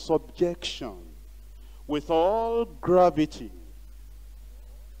in subjection with all gravity.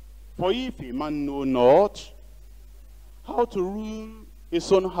 For if a man know not how to rule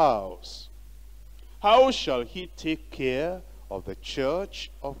his own house, how shall he take care of the church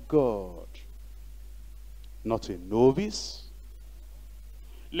of God? Not a novice,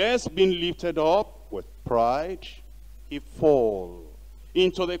 lest being lifted up with pride, he fall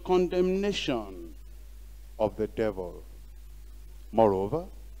into the condemnation of the devil. Moreover,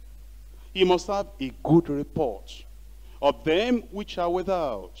 he must have a good report of them which are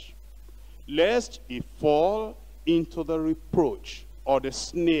without, lest he fall into the reproach or the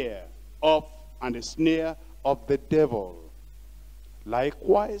snare of the devil.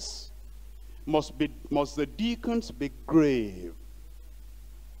 Likewise, must the deacons be grave,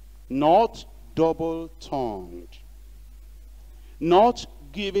 not double-tongued, not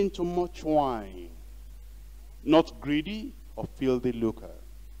given to much wine, not greedy of filthy lucre,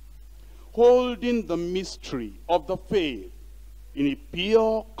 holding the mystery of the faith in a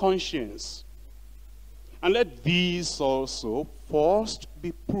pure conscience. And let these also first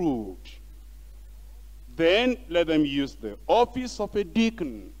be proved. Then let them use the office of a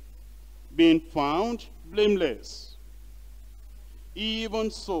deacon, being found blameless. Even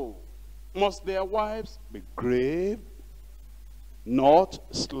so must their wives be grave, not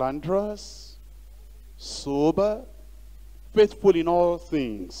slanderous, sober, faithful in all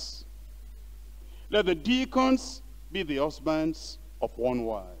things. Let the deacons be the husbands of one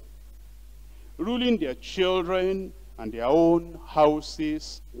wife, ruling their children and their own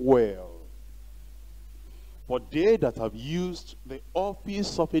houses well. For they that have used the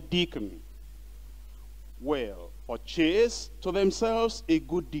office of a deacon well purchase to themselves a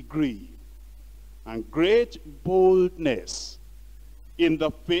good degree and great boldness in the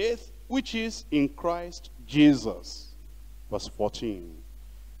faith which is in Christ Jesus. Verse 14.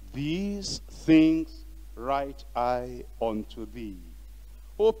 These things write I unto thee,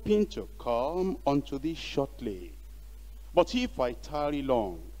 hoping to come unto thee shortly. But if I tarry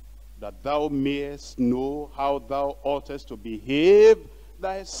long, that thou mayest know how thou oughtest to behave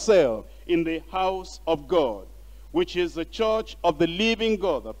thyself in the house of God, which is the church of the living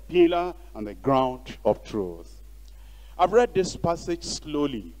God, the pillar and the ground of truth. I've read this passage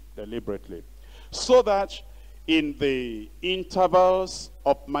slowly, deliberately, so that in the intervals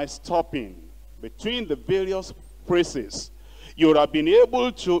of my stopping between the various phrases, you would have been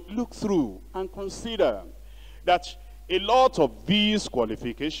able to look through and consider that a lot of these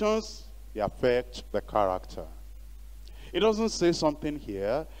qualifications, they affect the character. It doesn't say something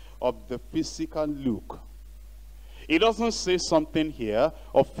here of the physical look. It doesn't say something here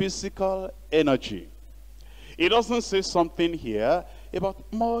of physical energy. It doesn't say something here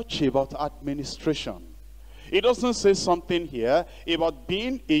much about administration. It doesn't say something here about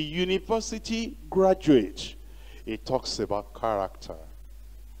being a university graduate. It talks about character.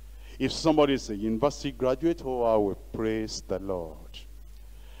 If somebody is a university graduate, oh, I will praise the Lord.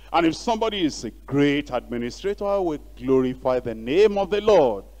 And if somebody is a great administrator, I will glorify the name of the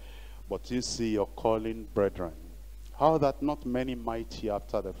Lord. But you see your calling, brethren, how that not many mighty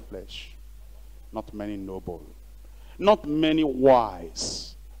after the flesh, not many noble, not many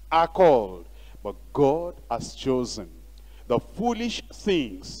wise are called, but God has chosen the foolish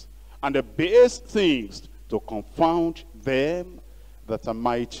things and the base things to confound them that are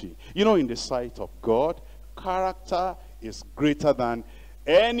mighty. You know, in the sight of God, character is greater than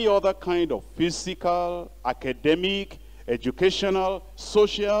any other kind of physical, academic, educational,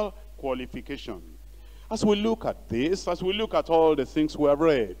 social qualification. As we look at this, as we look at all the things we have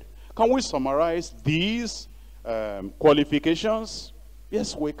read, can we summarize these qualifications?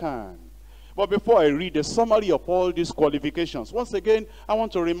 Yes, we can. But before I read the summary of all these qualifications, once again, I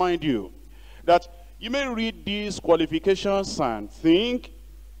want to remind you that you may read these qualifications and think,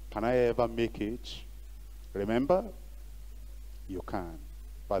 can I ever make it? Remember, you can,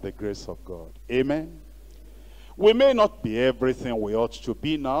 by the grace of God. Amen. We may not be everything we ought to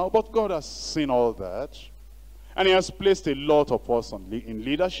be now, but God has seen all that. And he has placed a lot of us in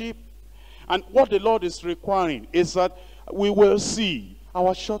leadership. And what the Lord is requiring is that we will see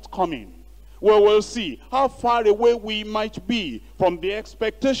our shortcoming. We will see how far away we might be from the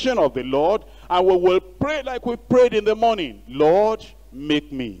expectation of the Lord. And we will pray like we prayed in the morning. Lord,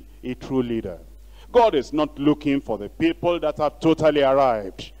 make me a true leader. God is not looking for the people that have totally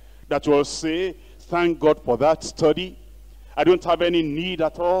arrived, that will say, thank God for that study. I don't have any need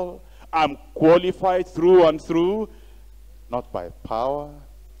at all. I'm qualified through and through. Not by power,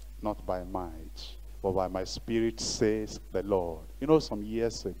 not by might, but by my spirit, says the Lord. You know, some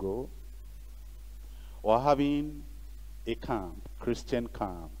years ago, we're having a camp, Christian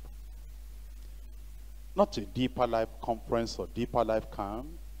camp. Not a deeper life conference or deeper life camp.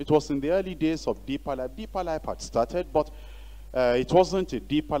 It was in the early days of Deeper Life. Deeper Life had started, but it wasn't a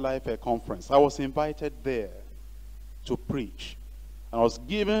Deeper Life conference. I was invited there to preach. And I was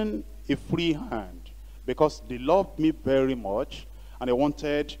given a free hand because they loved me very much, and they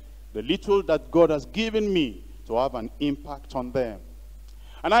wanted the little that God has given me to have an impact on them.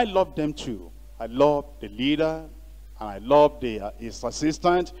 And I loved them too. I loved the leader, and I loved his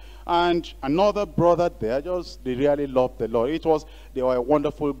assistant, and another brother there. They really loved the Lord. They were a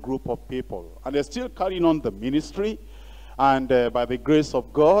wonderful group of people. And they're still carrying on the ministry. And by the grace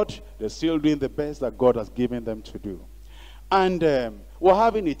of God, they're still doing the best that God has given them to do. And we're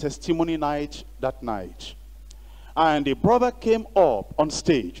having a testimony night that night. And a brother came up on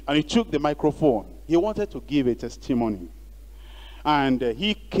stage, and he took the microphone. He wanted to give a testimony. And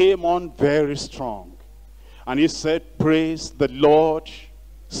he came on very strong. And he said, "Praise the Lord.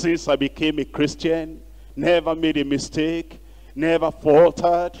 Since I became a Christian, never made a mistake, never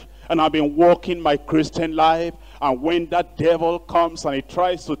faltered, and I've been walking my Christian life. And when that devil comes and he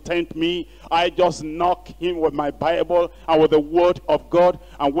tries to tempt me, I just knock him with my Bible and with the word of God.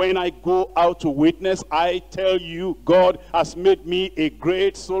 And when I go out to witness, I tell you, God has made me a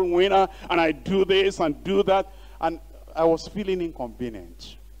great soul winner, and I do this and do that." And I was feeling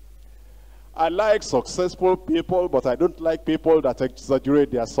inconvenient. I like successful people, but I don't like people that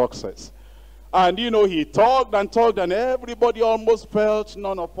exaggerate their success. And you know, he talked, and everybody almost felt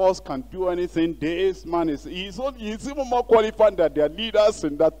none of us can do anything. This man he's even more qualified than their leaders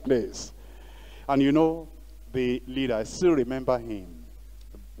in that place. And you know, the leader, I still remember him,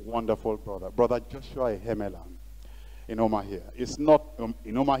 wonderful Brother Joshua Ehemela in Omahia. It's not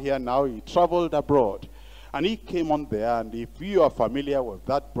in Omahia now, he traveled abroad. And he came on there, and if you are familiar with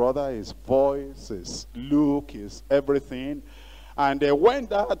that brother, his voice, his look, his everything. And when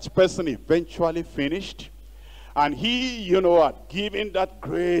that person eventually finished, and he, you know, had given that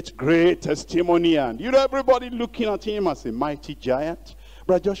great testimony, and, you know, everybody looking at him as a mighty giant,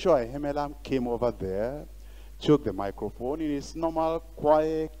 Brother Joshua Ehemela came over there, took the microphone in his normal,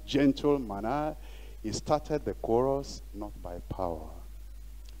 quiet, gentle manner. He started the chorus, "Not by power,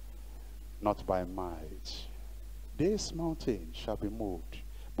 not by might. This mountain shall be moved,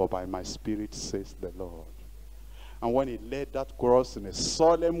 but by my spirit, says the Lord." And when he led that chorus in a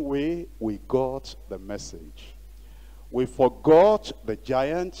solemn way, we got the message. We forgot the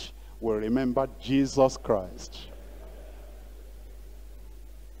giant, we remembered Jesus Christ.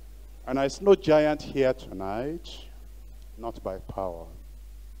 And there's no giant here tonight, not by power.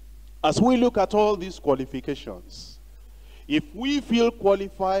 As we look at all these qualifications, if we feel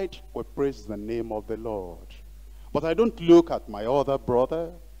qualified, we praise the name of the Lord. But I don't look at my other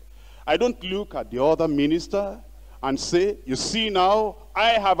brother. I don't look at the other minister and say, "You see now,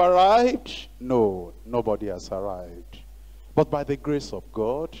 I have arrived." No, nobody has arrived. But by the grace of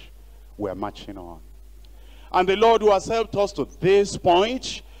God, we are marching on. And the Lord who has helped us to this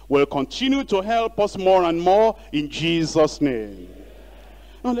point will continue to help us more and more in Jesus' name.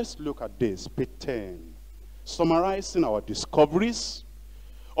 Now let's look at this, page 10. Summarizing our discoveries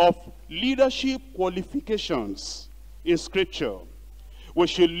of leadership qualifications in Scripture. We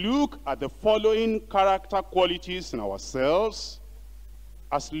should look at the following character qualities in ourselves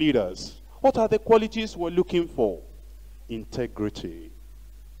as leaders. What are the qualities we're looking for? Integrity,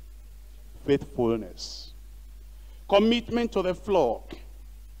 faithfulness, commitment to the flock,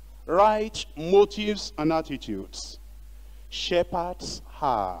 right motives and attitudes, shepherd's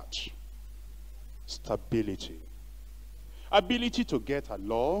heart, stability, ability to get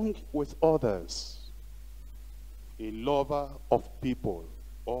along with others, a lover of people,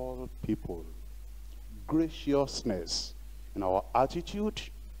 all people, graciousness in our attitude,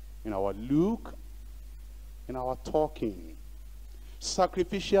 in our look, in our talking,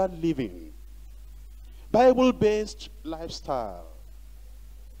 sacrificial living, Bible-based lifestyle,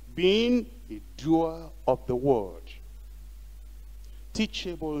 being a doer of the word,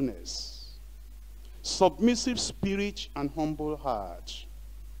 teachableness, submissive spirit and humble heart,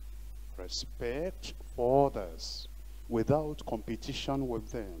 respect for others without competition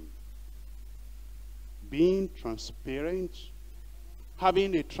with them, being transparent,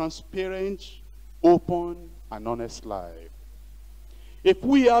 having a transparent, open and honest life. If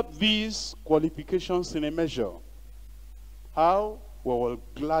we have these qualifications in a measure, how we will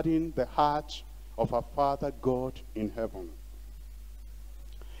gladden the heart of our Father God in heaven.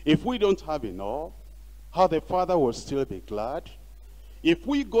 If we don't have enough, how the Father will still be glad. If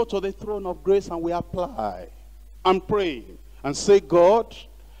we go to the throne of grace and we apply and pray and say, "God,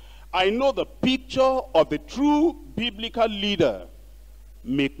 I know the picture of the true biblical leader.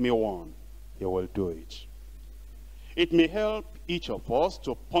 Make me one." He will do it. It may help each of us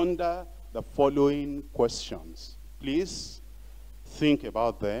to ponder the following questions. Please think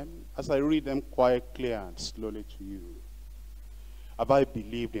about them as I read them quietly and slowly to you. Have I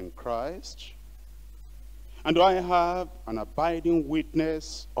believed in Christ? And do I have an abiding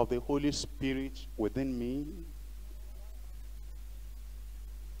witness of the Holy Spirit within me?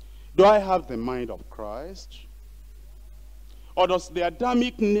 Do I have the mind of Christ? Or does the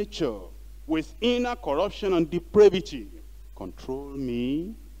Adamic nature with inner corruption and depravity control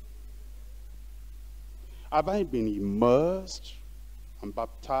me? Have I been immersed and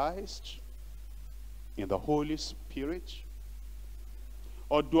baptized in the Holy Spirit?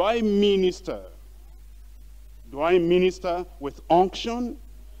 Or do I minister? Do I minister with unction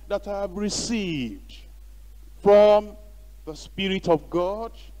that I have received from the Spirit of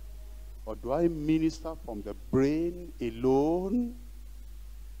God? Or do I minister from the brain alone?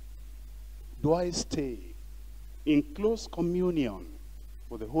 Do I stay in close communion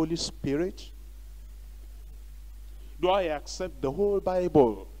with the Holy Spirit? Do I accept the whole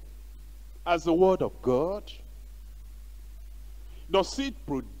Bible as the Word of God? Does it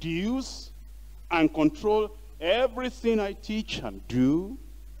produce and control everything I teach and do?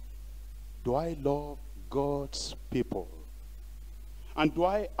 Do I love God's people? And do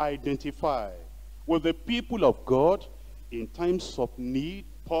I identify with the people of God in times of need,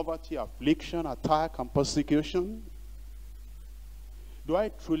 poverty, affliction, attack, and persecution? Do I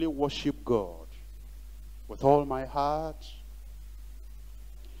truly worship God with all my heart?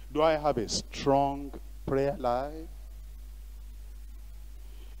 Do I have a strong prayer life?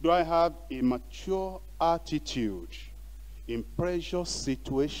 Do I have a mature attitude in precious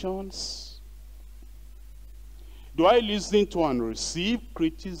situations? Do I listen to and receive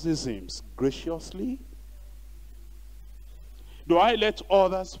criticisms graciously? Do I let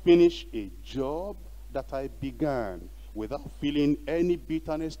others finish a job that I began without feeling any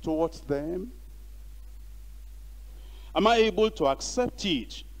bitterness towards them? Am I able to accept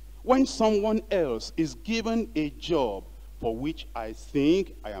it when someone else is given a job for which I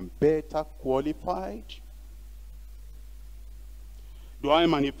think I am better qualified? Do I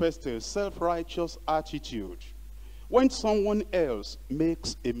manifest a self-righteous attitude when someone else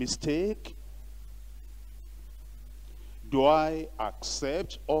makes a mistake? Do I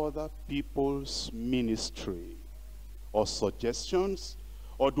accept other people's ministry or suggestions?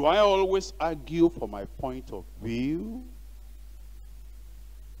 Or do I always argue for my point of view?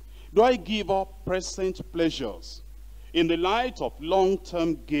 Do I give up present pleasures in the light of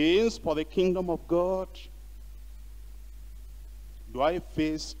long-term gains for the kingdom of God? Do I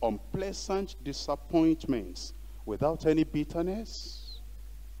face unpleasant disappointments without any bitterness?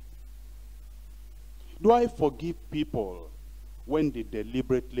 Do I forgive people when they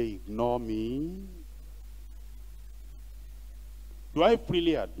deliberately ignore me? Do I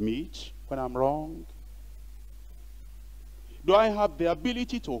freely admit when I'm wrong? Do I have the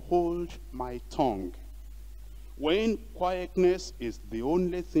ability to hold my tongue when quietness is the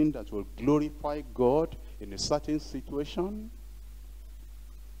only thing that will glorify God in a certain situation?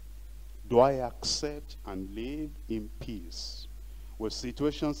 Do I accept and live in peace with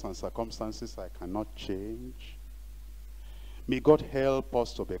situations and circumstances I cannot change? May God help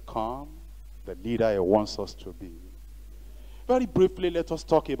us to become the leader He wants us to be. Very briefly, let us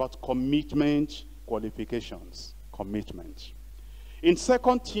talk about commitment qualifications. Commitment. In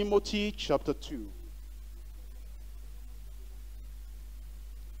 2 Timothy chapter 2.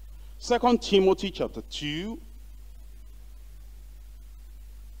 2 Timothy chapter 2.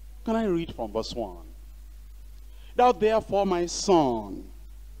 Can I read from verse 1? Thou therefore, my son,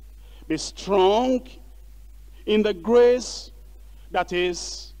 be strong in the grace that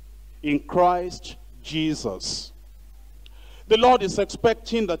is in Christ Jesus. The Lord is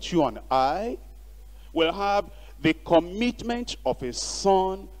expecting that you and I will have the commitment of a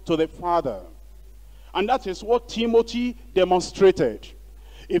son to the Father. And that is what Timothy demonstrated.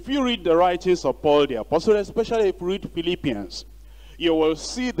 If you read the writings of Paul the Apostle, especially if you read Philippians, you will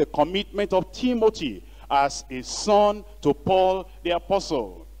see the commitment of Timothy as a son to Paul the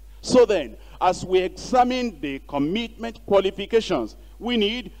Apostle. So then, as we examine the commitment qualifications, we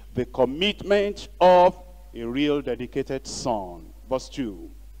need the commitment of a real dedicated son. Verse 2.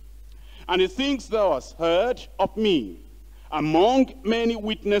 And the things thou hast heard of me among many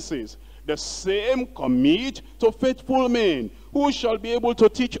witnesses, the same commit to faithful men, who shall be able to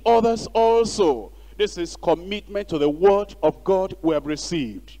teach others also. This is commitment to the word of God we have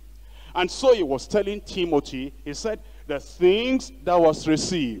received. And so he was telling Timothy, he said, the things that was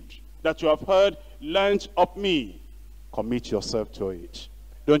received, that you have heard, learned of me, commit yourself to it.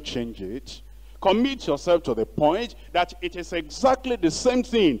 Don't change it. Commit yourself to the point that it is exactly the same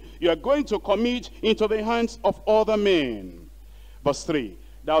thing you are going to commit into the hands of other men. Verse 3,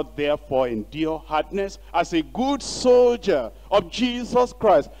 thou therefore endure hardness as a good soldier of Jesus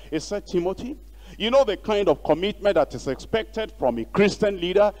Christ. He said, Timothy, you know the kind of commitment that is expected from a Christian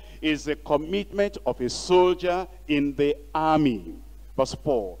leader is the commitment of a soldier in the army. Verse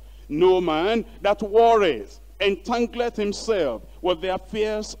 4, no man that warreth entangleth himself with the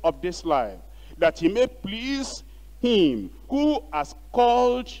affairs of this life, that he may please him who has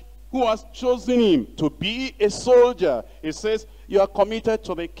called, who has chosen him to be a soldier. He says, you are committed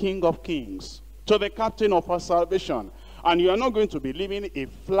to the King of Kings, to the captain of our salvation. And you are not going to be living a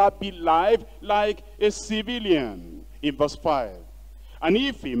flabby life like a civilian. In verse 5, and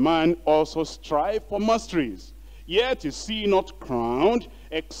if a man also strive for masteries, yet is he not crowned,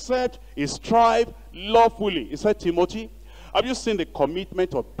 except he strive lawfully. He said, Timothy, have you seen the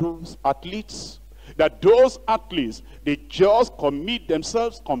commitment of those athletes? That those athletes, they just commit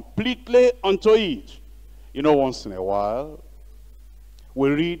themselves completely unto it. You know, once in a while, we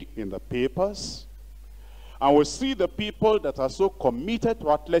read in the papers, and we see the people that are so committed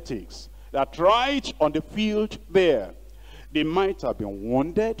to athletics, that right on the field there, they might have been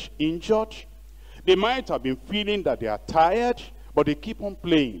wounded, injured. They might have been feeling that they are tired, but they keep on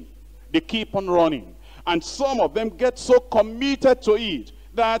playing. They keep on running. And some of them get so committed to it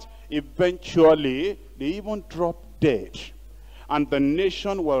that eventually they even drop dead. And the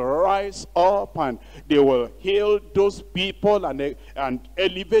nation will rise up and they will hail those people and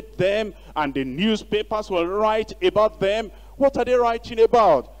elevate them, and the newspapers will write about them. What are they writing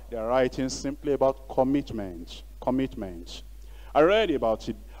about? They're writing simply about commitment. Commitment. I read about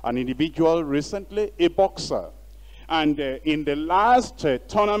it, an individual recently, a boxer. And in the last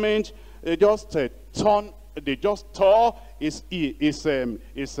tournament, they just tore his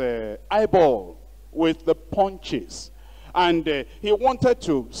eyeball with the punches. And he wanted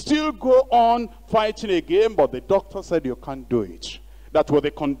to still go on fighting again, but the doctor said you can't do it. That with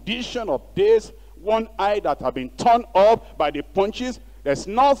the condition of this one eye that had been torn up by the punches, there's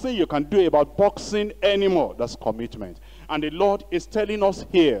nothing you can do about boxing anymore. That's commitment. And the Lord is telling us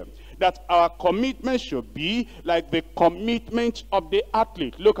here that our commitment should be like the commitment of the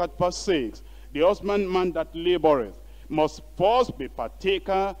athlete. Look at verse 6. The husbandman that laboreth must first be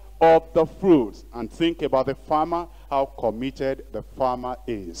partaker of the fruits. And think about the farmer, how committed the farmer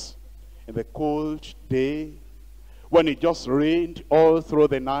is. In the cold day, when it just rained all through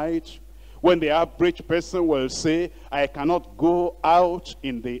the night, when the average person will say, I cannot go out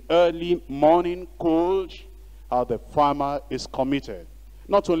in the early morning cold, how the farmer is committed.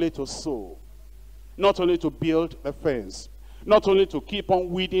 Not only to sow, not only to build the fence, not only to keep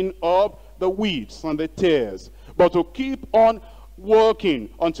on weeding up the weeds and the tares, but to keep on working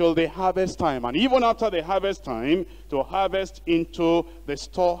until the harvest time. And even after the harvest time, to harvest into the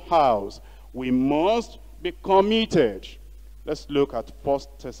storehouse. We must be committed. Let's look at 1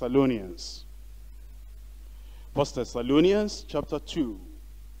 Thessalonians. 1 Thessalonians chapter 2.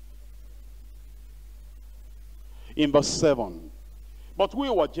 In verse 7. But we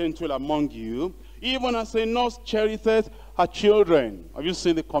were gentle among you, even as a nurse cherisheth her children. Have you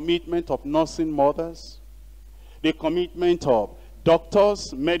seen the commitment of nursing mothers? The commitment of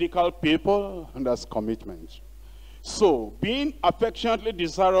doctors, medical people, and that's commitment. So, being affectionately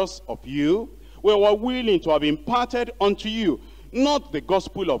desirous of you, we were willing to have imparted unto you, not the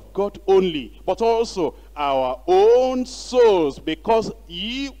gospel of God only, but also our own souls, because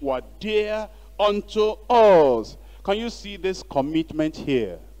ye were dear unto us. Can you see this commitment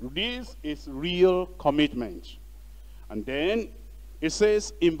here? This is real commitment. And then it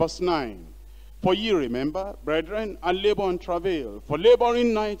says in verse 9, for ye remember, brethren, and labor and travail, for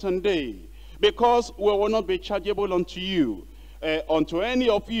laboring night and day, because we will not be chargeable unto you, unto any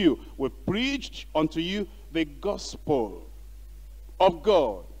of you. We preached unto you the gospel of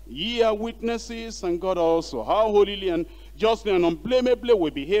God. Ye are witnesses, and God also, how holily and justly and unblameably we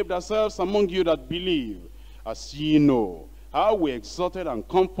behaved ourselves among you that believe, as ye know, how we exhorted and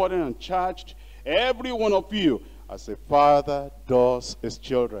comforted and charged every one of you, as a father does his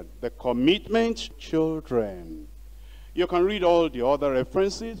children. The commitment, children. You can read all the other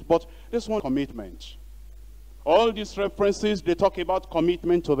references, but this one, commitment. All these references, they talk about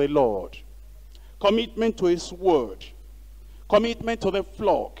commitment to the Lord, commitment to his word, commitment to the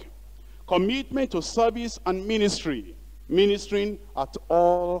flock, commitment to service and ministry, ministering at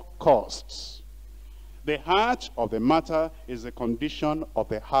all costs. The heart of the matter is the condition of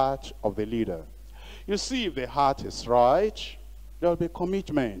the heart of the leader. You see, if the heart is right, there will be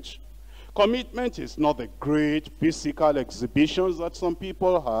commitment. Commitment is not the great physical exhibitions that some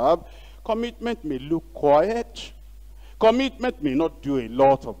people have. Commitment may look quiet. Commitment may not do a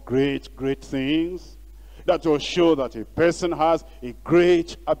lot of great things that will show that a person has a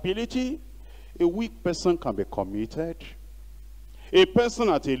great ability. A weak person can be committed. A person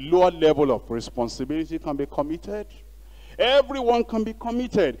at a lower level of responsibility can be committed. Everyone can be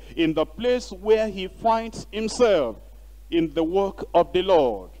committed in the place where he finds himself in the work of the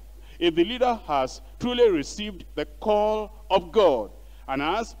Lord. If the leader has truly received the call of God and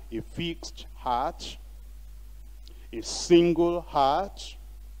has a fixed heart, a single heart,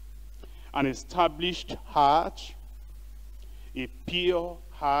 an established heart, a pure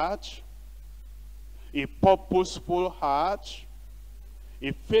heart, a purposeful heart,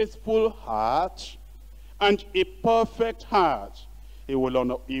 a faithful heart, and a perfect heart, he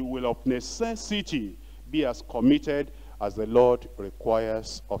will of necessity be as committed as the Lord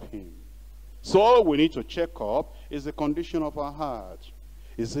requires of him. So all we need to check up is the condition of our heart.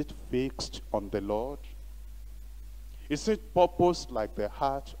 Is it fixed on the Lord? Is it purposed like the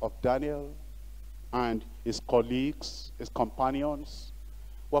heart of Daniel and his colleagues, his companions?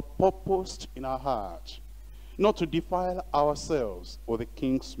 Were purposed in our heart not to defile ourselves with the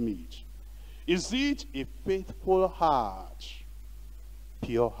king's meat. Is it a faithful heart,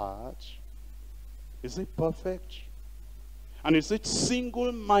 pure heart? Is it perfect? And is it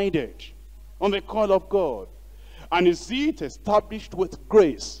single-minded on the call of God? And is it established with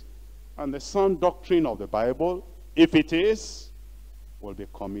grace and the sound doctrine of the Bible? If it is, we'll be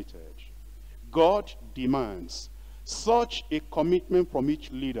committed. God demands such a commitment from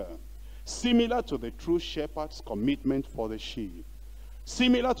each leader, similar to the true shepherd's commitment for the sheep,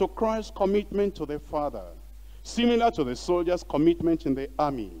 similar to Christ's commitment to the Father, similar to the soldier's commitment in the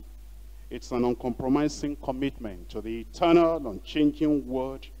army. It's an uncompromising commitment to the eternal, unchanging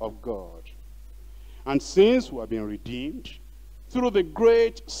word of God. And since we have been redeemed through the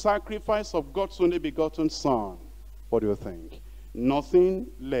great sacrifice of God's only begotten Son, what do you think? Nothing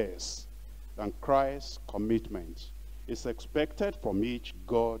less than Christ's commitment is expected from each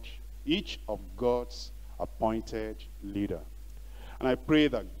of God's appointed leader. And I pray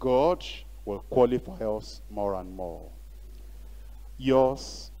that God will qualify us more and more.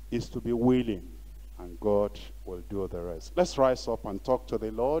 Yours is to be willing, and God will do the rest. Let's rise up and talk to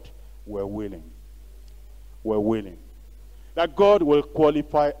the Lord. We're willing. We're willing. That God will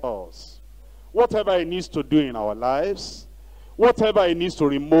qualify us. Whatever he needs to do in our lives, whatever he needs to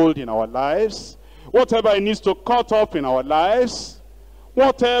remold in our lives, whatever he needs to cut off in our lives,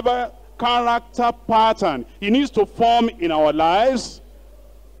 whatever character pattern he needs to form in our lives,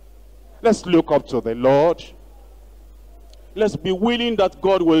 let's look up to the Lord. Let's be willing that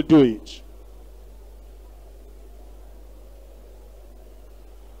God will do it.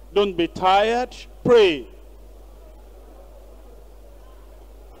 Don't be tired. Pray.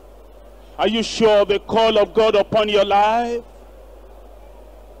 Are you sure of the call of God upon your life?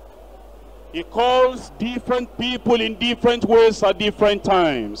 He calls different people in different ways at different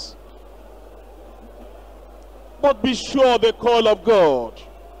times. But be sure of the call of God.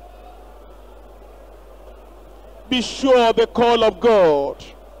 Be sure of the call of God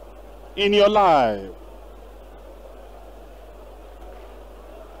in your life.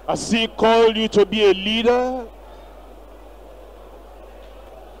 Has he called you to be a leader?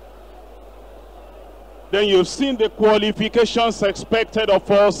 Then you've seen the qualifications expected of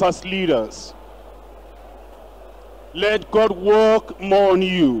us as leaders. Let God work more on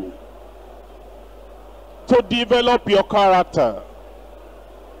you to develop your character.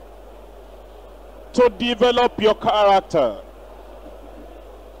 To develop your character.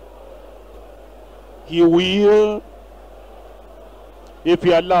 He will, if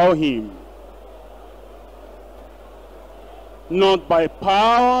you allow him. Not by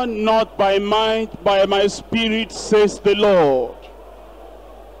power, not by might, by my spirit, says the Lord.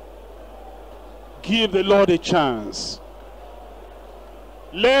 Give the Lord a chance.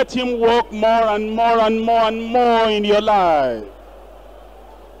 Let him work more and more and more and more in your life.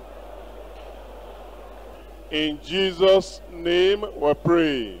 In Jesus' name we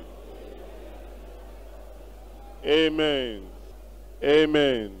pray. Amen.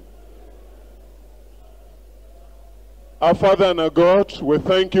 Amen. Our Father and our God, we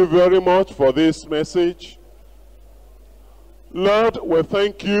thank you very much for this message. Lord, we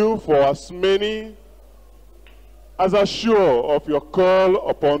thank you for as many as are sure of your call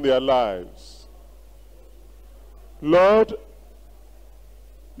upon their lives. Lord,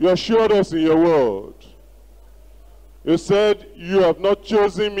 you assured us in your word. You said, you have not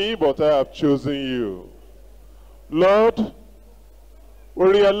chosen me, but I have chosen you. Lord, we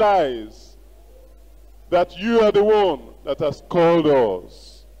realize that you are the one that has called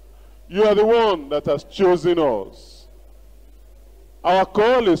us. You are the one that has chosen us. Our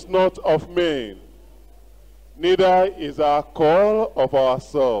call is not of men, neither is our call of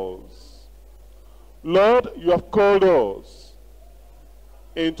ourselves. Lord, you have called us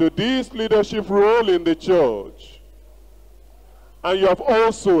into this leadership role in the church, and you have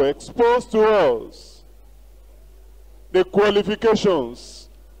also exposed to us the qualifications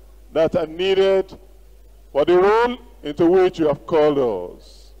that are needed for the role into which you have called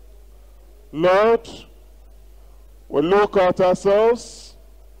us. Lord, we look at ourselves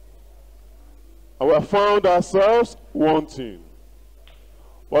and we have found ourselves wanting.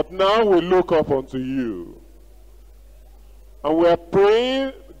 But now we look up unto you. And we are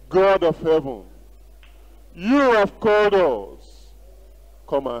praying, God of heaven, you have called us.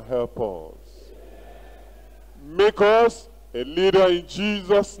 Come and help us. Make us a leader in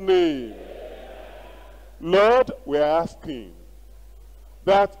Jesus' name. Lord, we are asking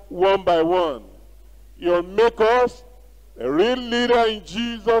that one by one, you'll make us a real leader in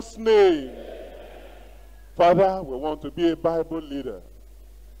Jesus' name. Father, we want to be a Bible leader.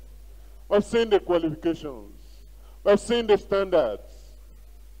 We've seen the qualifications. We've seen the standards.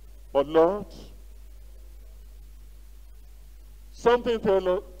 But Lord, something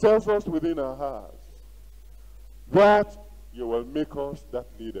tells us within our hearts that you will make us that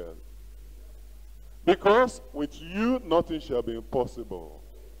leader. Because with you, nothing shall be impossible.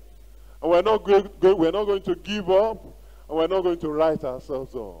 And we're not going to give up, and we're not going to write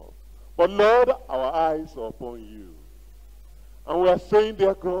ourselves off. But Lord, our eyes are upon you. And we are saying,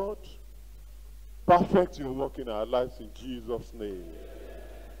 dear God, perfect your work in our lives in Jesus' name.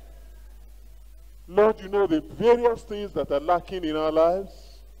 Lord, you know the various things that are lacking in our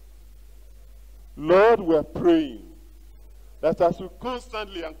lives. Lord, we are praying that as we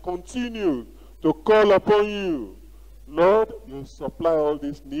constantly and continue to call upon you, Lord, you supply all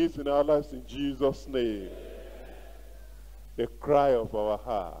these needs in our lives in Jesus' name. The cry of our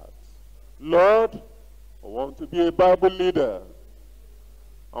hearts. Lord, I want to be a Bible leader.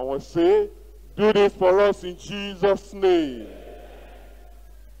 And we say, do this for us in Jesus' name.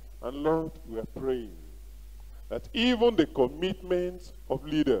 And Lord, we are praying that even the commitments of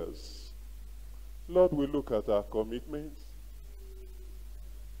leaders, Lord, we look at our commitments.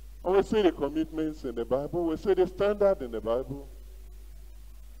 And we see the commitments in the Bible. We see the standard in the Bible.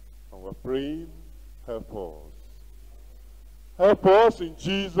 And we're praying, help us. Help us in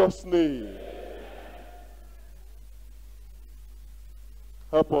Jesus' name.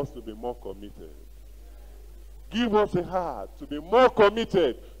 Help us to be more committed. Give us a heart to be more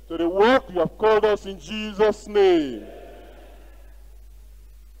committed to the work you have called us in Jesus' name.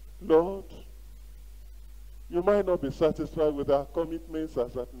 Lord, you might not be satisfied with our commitments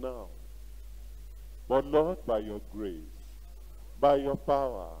as at now. But Lord, by your grace, by your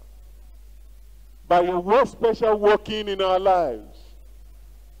power, by your special working in our lives,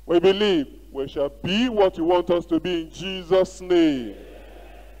 we believe we shall be what you want us to be in Jesus' name.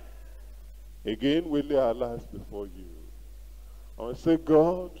 Again, we lay our lives before you. And we say,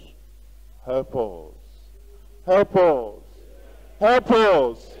 God, help us. Help us. Help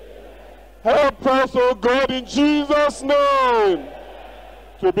us. Help us, oh God, in Jesus' name,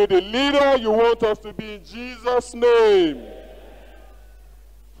 to be the leader you want us to be in Jesus' name.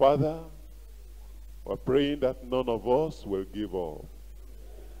 Father, we're praying that none of us will give up.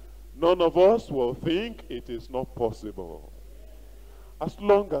 None of us will think it is not possible. As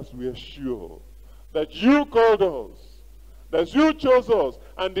long as we are sure that you called us, that you chose us,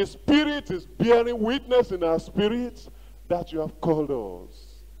 and the Spirit is bearing witness in our spirits that you have called us.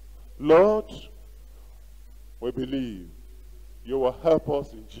 Lord, we believe you will help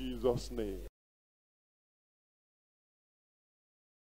us in Jesus' name.